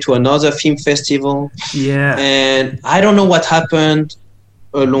showed it to another film festival. Yeah. And I don't know what happened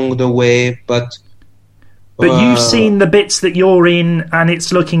along the way, but you've seen the bits that you're in and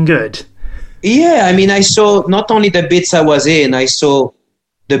it's looking good. Yeah, I mean, I saw not only the bits I was in, I saw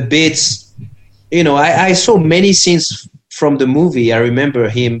the bits, I saw many scenes from the movie. I remember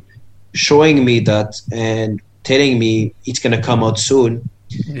him showing me that and telling me it's going to come out soon.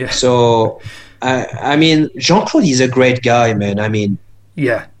 Yeah. So, I mean, Jean-Claude is a great guy, man. I mean,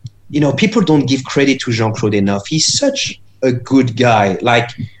 yeah. People don't give credit to Jean-Claude enough. He's such a good guy. Like,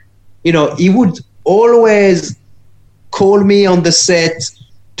 he would always call me on the set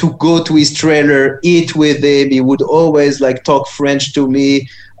to go to his trailer, eat with him. He would always like talk French to me.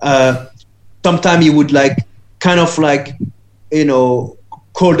 Sometimes he would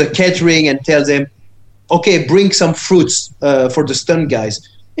call the catering and tell them, okay, bring some fruits for the stunt guys.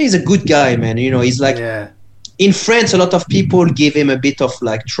 He's a good guy, man. He's like, in France, a lot of people give him a bit of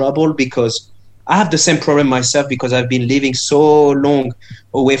trouble because I have the same problem myself because I've been living so long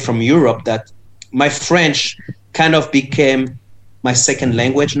away from Europe that my French kind of became my second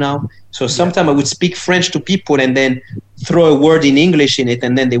language now. So sometimes I would speak French to people and then throw a word in English in it,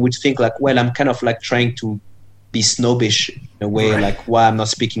 and then they would think well, I'm kind of trying to be snobbish in a way, why I'm not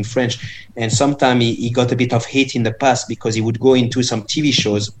speaking French. And sometimes he got a bit of hate in the past because he would go into some TV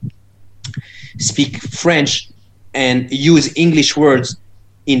shows, speak French, and use English words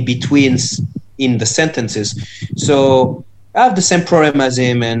in between in the sentences. So I have the same problem as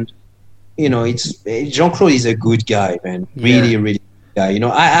him, and Jean-Claude is a good guy, man. Really, really good guy.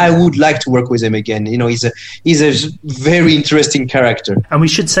 I would like to work with him again. He's a very interesting character. And we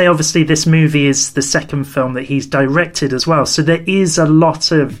should say, obviously, this movie is the second film that he's directed as well. So there is a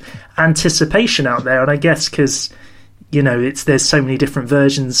lot of anticipation out there. And I guess because, there's so many different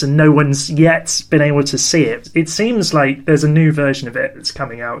versions and no one's yet been able to see it. It seems like there's a new version of it that's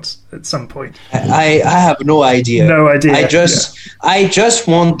coming out at some point. I have no idea. No idea. I just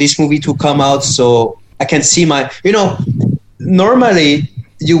want this movie to come out so I can see normally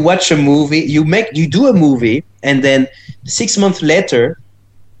you watch a movie, you do a movie, and then 6 months later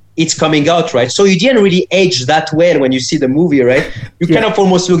it's coming out, right? So you didn't really age that well when you see the movie, right? You kind of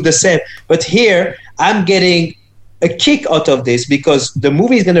almost look the same. But here I'm getting a kick out of this because the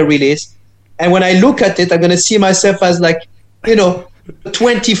movie is going to release, and when I look at it, I'm going to see myself as a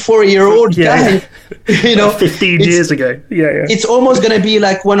 24-year-old guy. 15 years ago. Yeah. It's almost going to be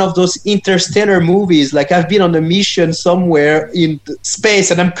like one of those interstellar movies. Like I've been on a mission somewhere in space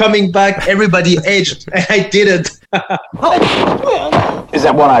and I'm coming back, everybody aged, and I didn't. Is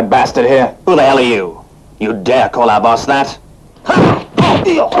that one-eyed bastard here? Who the hell are you? You dare call our boss that?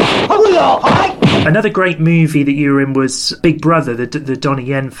 Another great movie that you were in was Big Brother, the Donnie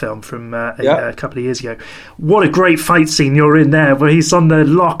Yen film from a couple of years ago. What a great fight scene you're in there, where he's on the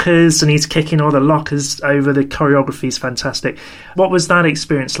lockers and he's kicking all the lockers over. The choreography is fantastic. What was that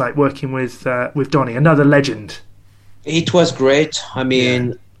experience like working with Donnie, another legend? It was great. I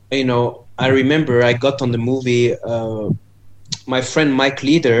mean, I remember I got on the movie. My friend Mike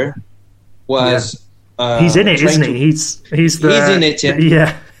Leader was. He's in it, isn't he? He's in it.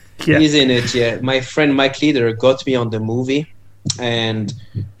 Yeah. Isn't it? Yeah. My friend Mike Leader got me on the movie, and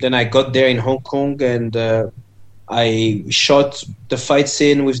then I got there in Hong Kong, and I shot the fight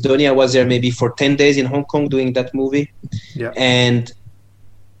scene with Donnie. I was there maybe for 10 days in Hong Kong doing that movie. Yeah. And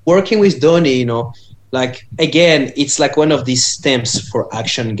working with Donnie, you know, like, again, it's like one of these stamps for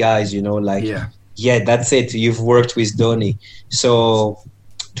action guys, you know, like, yeah, that's it. You've worked with Donnie. So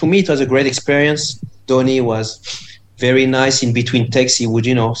to me, it was a great experience. Donnie was very nice. In between takes, he would,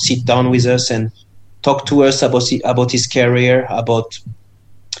 you know, sit down with us and talk to us about his career, about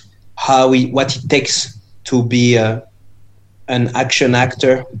what it takes to be an action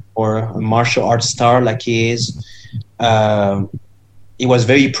actor or a martial arts star like he is. He was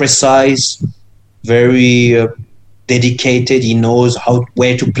very precise, very dedicated. He knows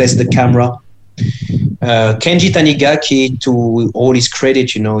where to place the camera. Kenji Tanigaki, to all his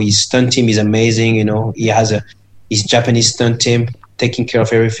credit, you know, his stunt team is amazing. You know, he has his Japanese stunt team taking care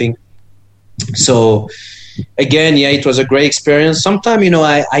of everything. So again, yeah, it was a great experience. Sometimes, you know,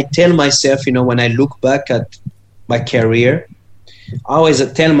 I tell myself, you know, when I look back at my career, I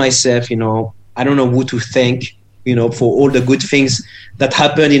always tell myself, you know, I don't know who to thank, you know, for all the good things that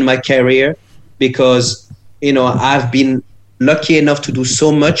happened in my career, because, you know, I've been lucky enough to do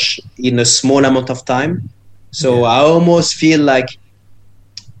so much in a small amount of time. So I almost feel like,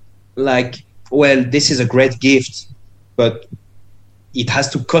 well, this is a great gift, but it has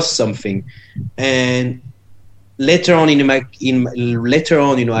to cost something. And later on, you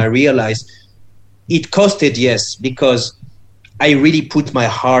know, I realized it costed, yes, because I really put my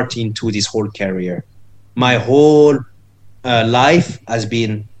heart into this whole career. My whole life has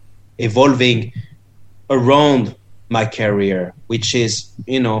been evolving around my career, which is,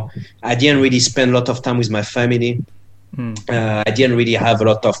 you know, I didn't really spend a lot of time with my family. I didn't really have a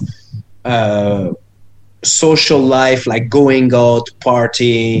lot of social life, like going out,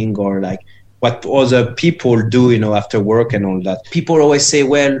 partying, or like what other people do, you know, after work and all that. People always say,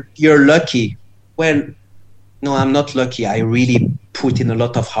 well, you're lucky. Well, no, I'm not lucky. I really put in a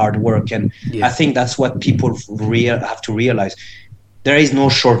lot of hard work. And I think that's what people have to realize. There is no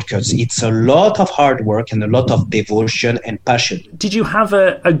shortcuts. It's a lot of hard work and a lot of devotion and passion. Did you have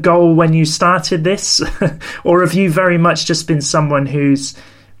a goal when you started this? Or have you very much just been someone who's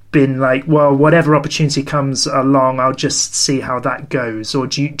been like, well, whatever opportunity comes along, I'll just see how that goes? Or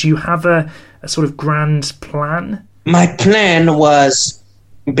do you have a sort of grand plan? My plan was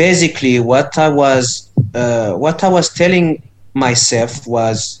basically what I was telling myself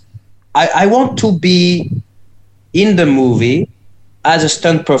was I want to be in the movie as a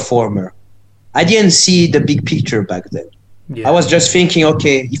stunt performer. I didn't see the big picture back then. I was just thinking,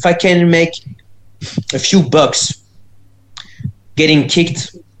 okay, if I can make a few bucks getting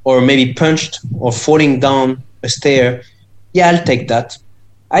kicked or maybe punched or falling down a stair, yeah, I'll take that.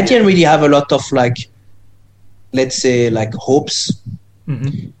 I didn't really have a lot of, like, let's say, like, hopes.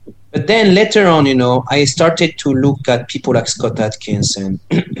 Mm-hmm. But then later on, you know, I started to look at people like Scott Adkins, and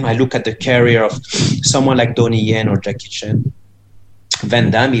I look at the career of someone like Donnie Yen or Jackie Chan, Van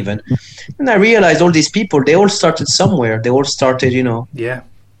Damme even. And I realized all these people, they all started somewhere. They all started, you know,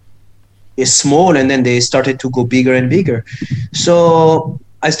 small, and then they started to go bigger and bigger. So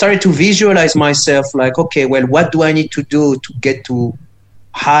I started to visualize myself like, okay, well, what do I need to do to get to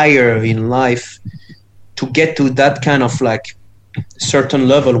higher in life, to get to that kind of like certain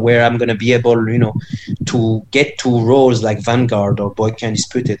level where I'm going to be able, you know, to get to roles like Vanguard or Boy Can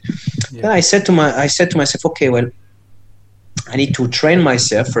Dispute It. Then I said to myself, okay, well, I need to train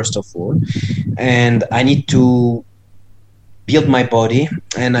myself first of all, and I need to build my body,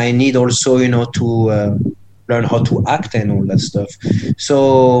 and I need also, you know, to learn how to act and all that stuff.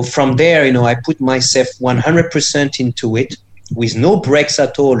 So from there, you know, I put myself 100% into it with no breaks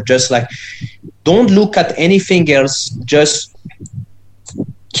at all. Just like, don't look at anything else. Just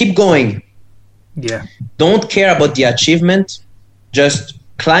keep going. Yeah. Don't care about the achievement. Just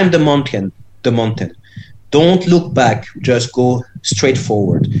climb the mountain. Don't look back. Just go straight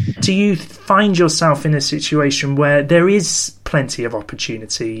forward. Do you find yourself in a situation where there is plenty of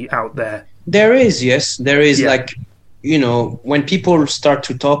opportunity out there? There is, yes. There is, like, you know, when people start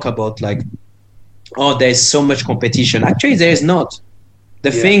to talk about like, oh, there's so much competition. Actually, there is not.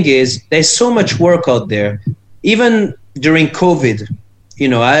 The thing is, there's so much work out there. Even during COVID, you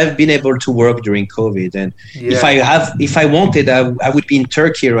know, I've been able to work during COVID, and if I wanted, I would be in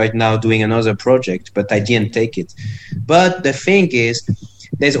Turkey right now doing another project, but I didn't take it. But the thing is,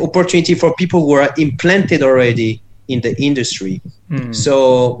 there's opportunity for people who are implanted already in the industry.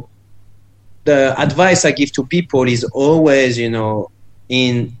 So the advice I give to people is always, you know,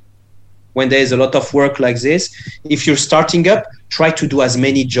 in when there's a lot of work like this, if you're starting up, try to do as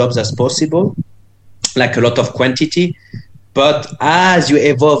many jobs as possible, like a lot of quantity. But as you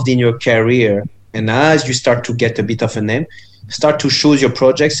evolve in your career and as you start to get a bit of a name, start to choose your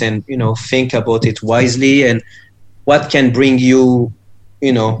projects and, think about it wisely and what can bring you,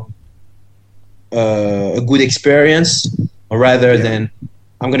 a good experience, rather than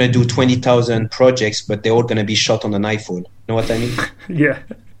I'm going to do 20,000 projects, but they're all going to be shot on an iPhone. You know what I mean? Yeah.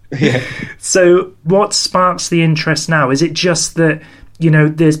 So what sparks the interest now? Is it just that,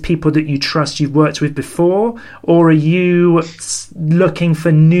 there's people that you trust you've worked with before, or are you looking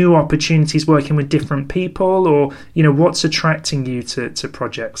for new opportunities working with different people, or, what's attracting you to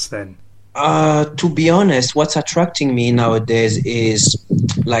projects then? To be honest, what's attracting me nowadays is,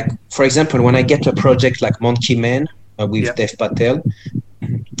 like, for example, when I get a project like Monkey Man with Dev Patel,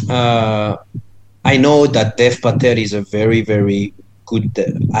 I know that Dev Patel is a very, very good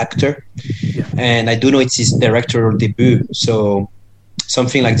actor, and I do know it's his directorial debut, so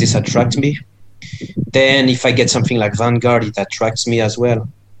something like this attracts me. Then if I get something like Vanguard, it attracts me as well.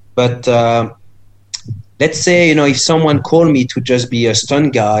 But let's say, if someone called me to just be a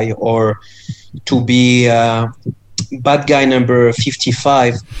stunt guy or to be bad guy number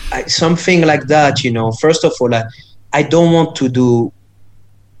 55, something like that, first of all, I don't want to do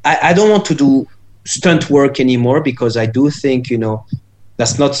stunt work anymore, because I do think,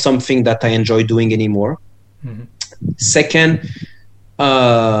 that's not something that I enjoy doing anymore. Mm-hmm. Second,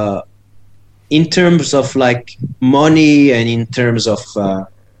 in terms of like money and in terms of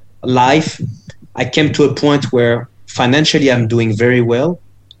life, I came to a point where financially I'm doing very well,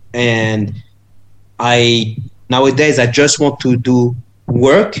 and nowadays I just want to do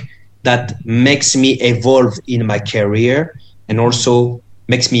work that makes me evolve in my career and also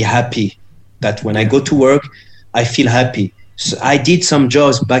makes me happy, that when I go to work I feel happy. So I did some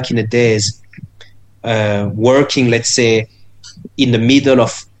jobs back in the days, working, let's say, in the middle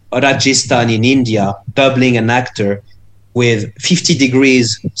of Rajasthan in India, doubling an actor with 50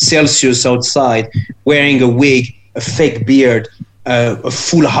 degrees Celsius outside, wearing a wig, a fake beard, a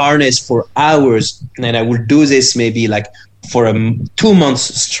full harness for hours. And I will do this maybe like for 2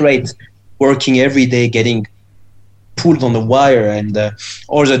 months straight, working every day, getting pulled on the wire, and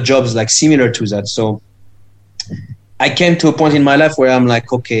all the jobs like similar to that. So I came to a point in my life where I'm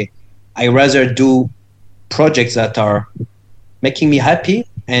like, okay, I rather do projects that are making me happy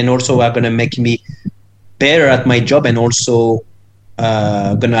and also are going to make me better at my job, and also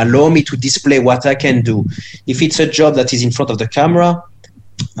going to allow me to display what I can do. If it's a job that is in front of the camera,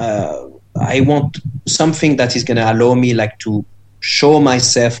 I want something that is going to allow me like to show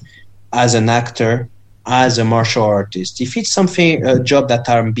myself as an actor, as a martial artist. If it's a job that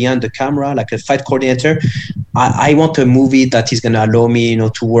are behind the camera, like a fight coordinator, I want a movie that is going to allow me,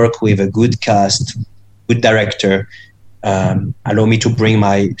 to work with a good cast, good director, allow me to bring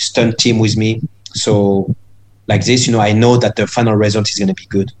my stunt team with me. So like this, I know that the final result is going to be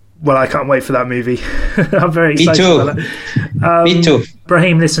good. Well, I can't wait for that movie. I'm very excited about that. Me too.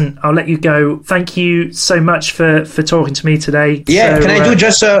 Brahim, listen, I'll let you go. Thank you so much for talking to me today. Yeah, so, can I do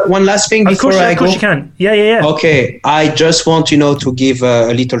just one last thing before I go? Of course you can. Yeah. Okay, I just want, to give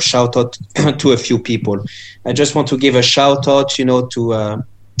a little shout out to a few people. I just want to give a shout out, to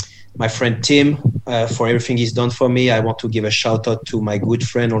my friend Tim for everything he's done for me. I want to give a shout out to my good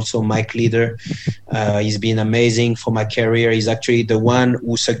friend, also Mike Leader. He's been amazing for my career. He's actually the one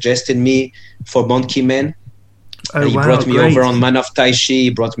who suggested me for Monkey Man. He brought me over on Man of Tai Chi. He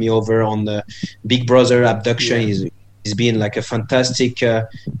brought me over on the Big Brother Abduction. Yeah. He's been like a fantastic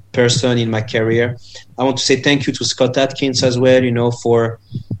person in my career. I want to say thank you to Scott Atkins as well, for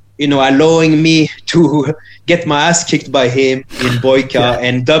allowing me to get my ass kicked by him in Boyka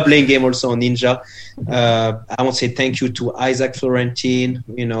and doubling him also on Ninja. I want to say thank you to Isaac Florentine.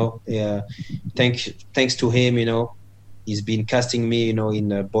 Thanks to him. He's been casting me, in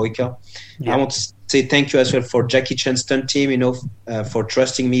Boyka. Yeah. I want to say thank you as well for Jackie Chan's stunt team, for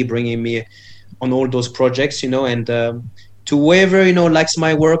trusting me, bringing me on all those projects, and to whoever likes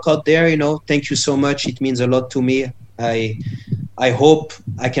my work out there, thank you so much. It means a lot to me. I hope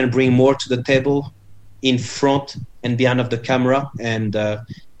I can bring more to the table in front and behind of the camera, and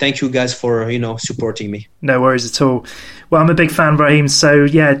thank you guys for supporting me. No worries at all. Well, I'm a big fan, Brahim, so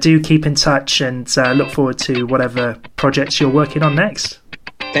yeah, do keep in touch, and look forward to whatever projects you're working on next.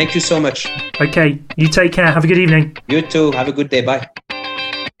 Thank you so much. Okay, you take care. Have a good evening. You too. Have a good day. Bye.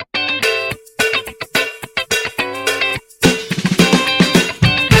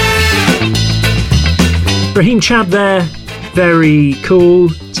 Brahim Chab there. Very cool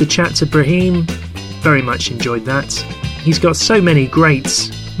to chat to Brahim. Very much enjoyed that. He's got so many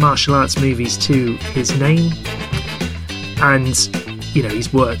great martial arts movies to his name. And, you know,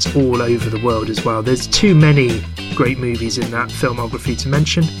 he's worked all over the world as well. There's too many great movies in that filmography to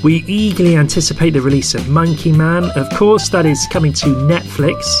mention. We eagerly anticipate the release of Monkey Man. Of course, that is coming to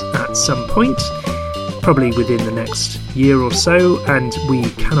Netflix at some point, probably within the next year or so, and we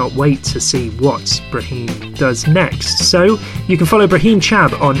cannot wait to see what Brahim does next. So you can follow Brahim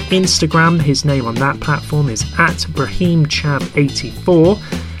Chab on Instagram. His name on that platform is @BrahimChab84.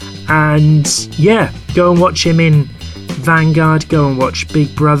 And yeah, go and watch him in Vanguard, go and watch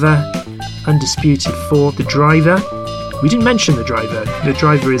Big Brother, Undisputed 4, The Driver. We didn't mention The Driver. The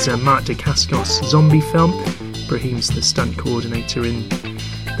Driver is a Mark Dacascos zombie film. Brahim's the stunt coordinator in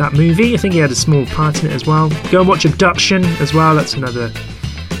that movie. I think he had a small part in it as well. Go and watch Abduction as well. That's another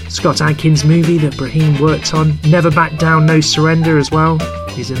Scott Adkins movie that Brahim worked on. Never Back Down, No Surrender as well.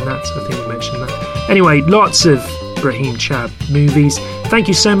 He's in that. I think we mentioned that. Anyway, lots of Brahim Chab movies. Thank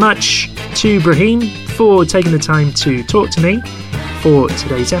you so much to Brahim for taking the time to talk to me for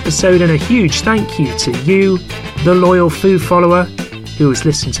today's episode, and a huge thank you to you, the loyal Foo follower, who has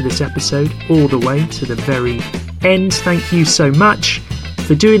listened to this episode all the way to the very end. Thank you so much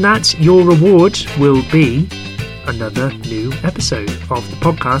for doing that. Your reward will be another new episode of the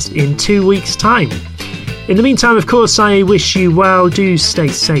podcast in 2 weeks' time. In the meantime, of course, I wish you well. Do stay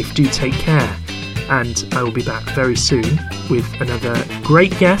safe, do take care, and I will be back very soon with another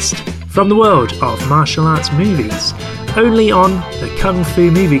great guest from the world of martial arts movies, only on the Kung Fu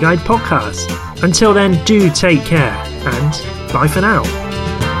Movie Guide podcast. Until then, do take care, and bye for now.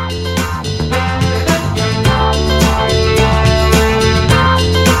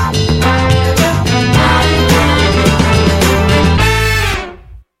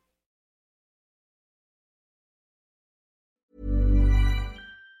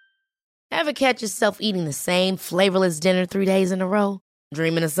 Ever catch yourself eating the same flavorless dinner 3 days in a row?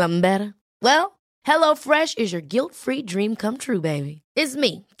 Dreaming of something better? Well, HelloFresh is your guilt-free dream come true, baby. It's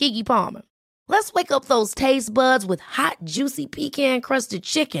me, Keke Palmer. Let's wake up those taste buds with hot, juicy pecan-crusted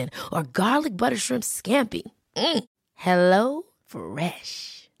chicken or garlic butter shrimp scampi. Hello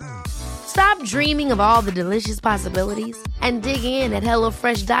Fresh. Stop dreaming of all the delicious possibilities and dig in at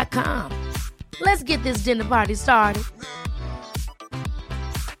HelloFresh.com. Let's get this dinner party started.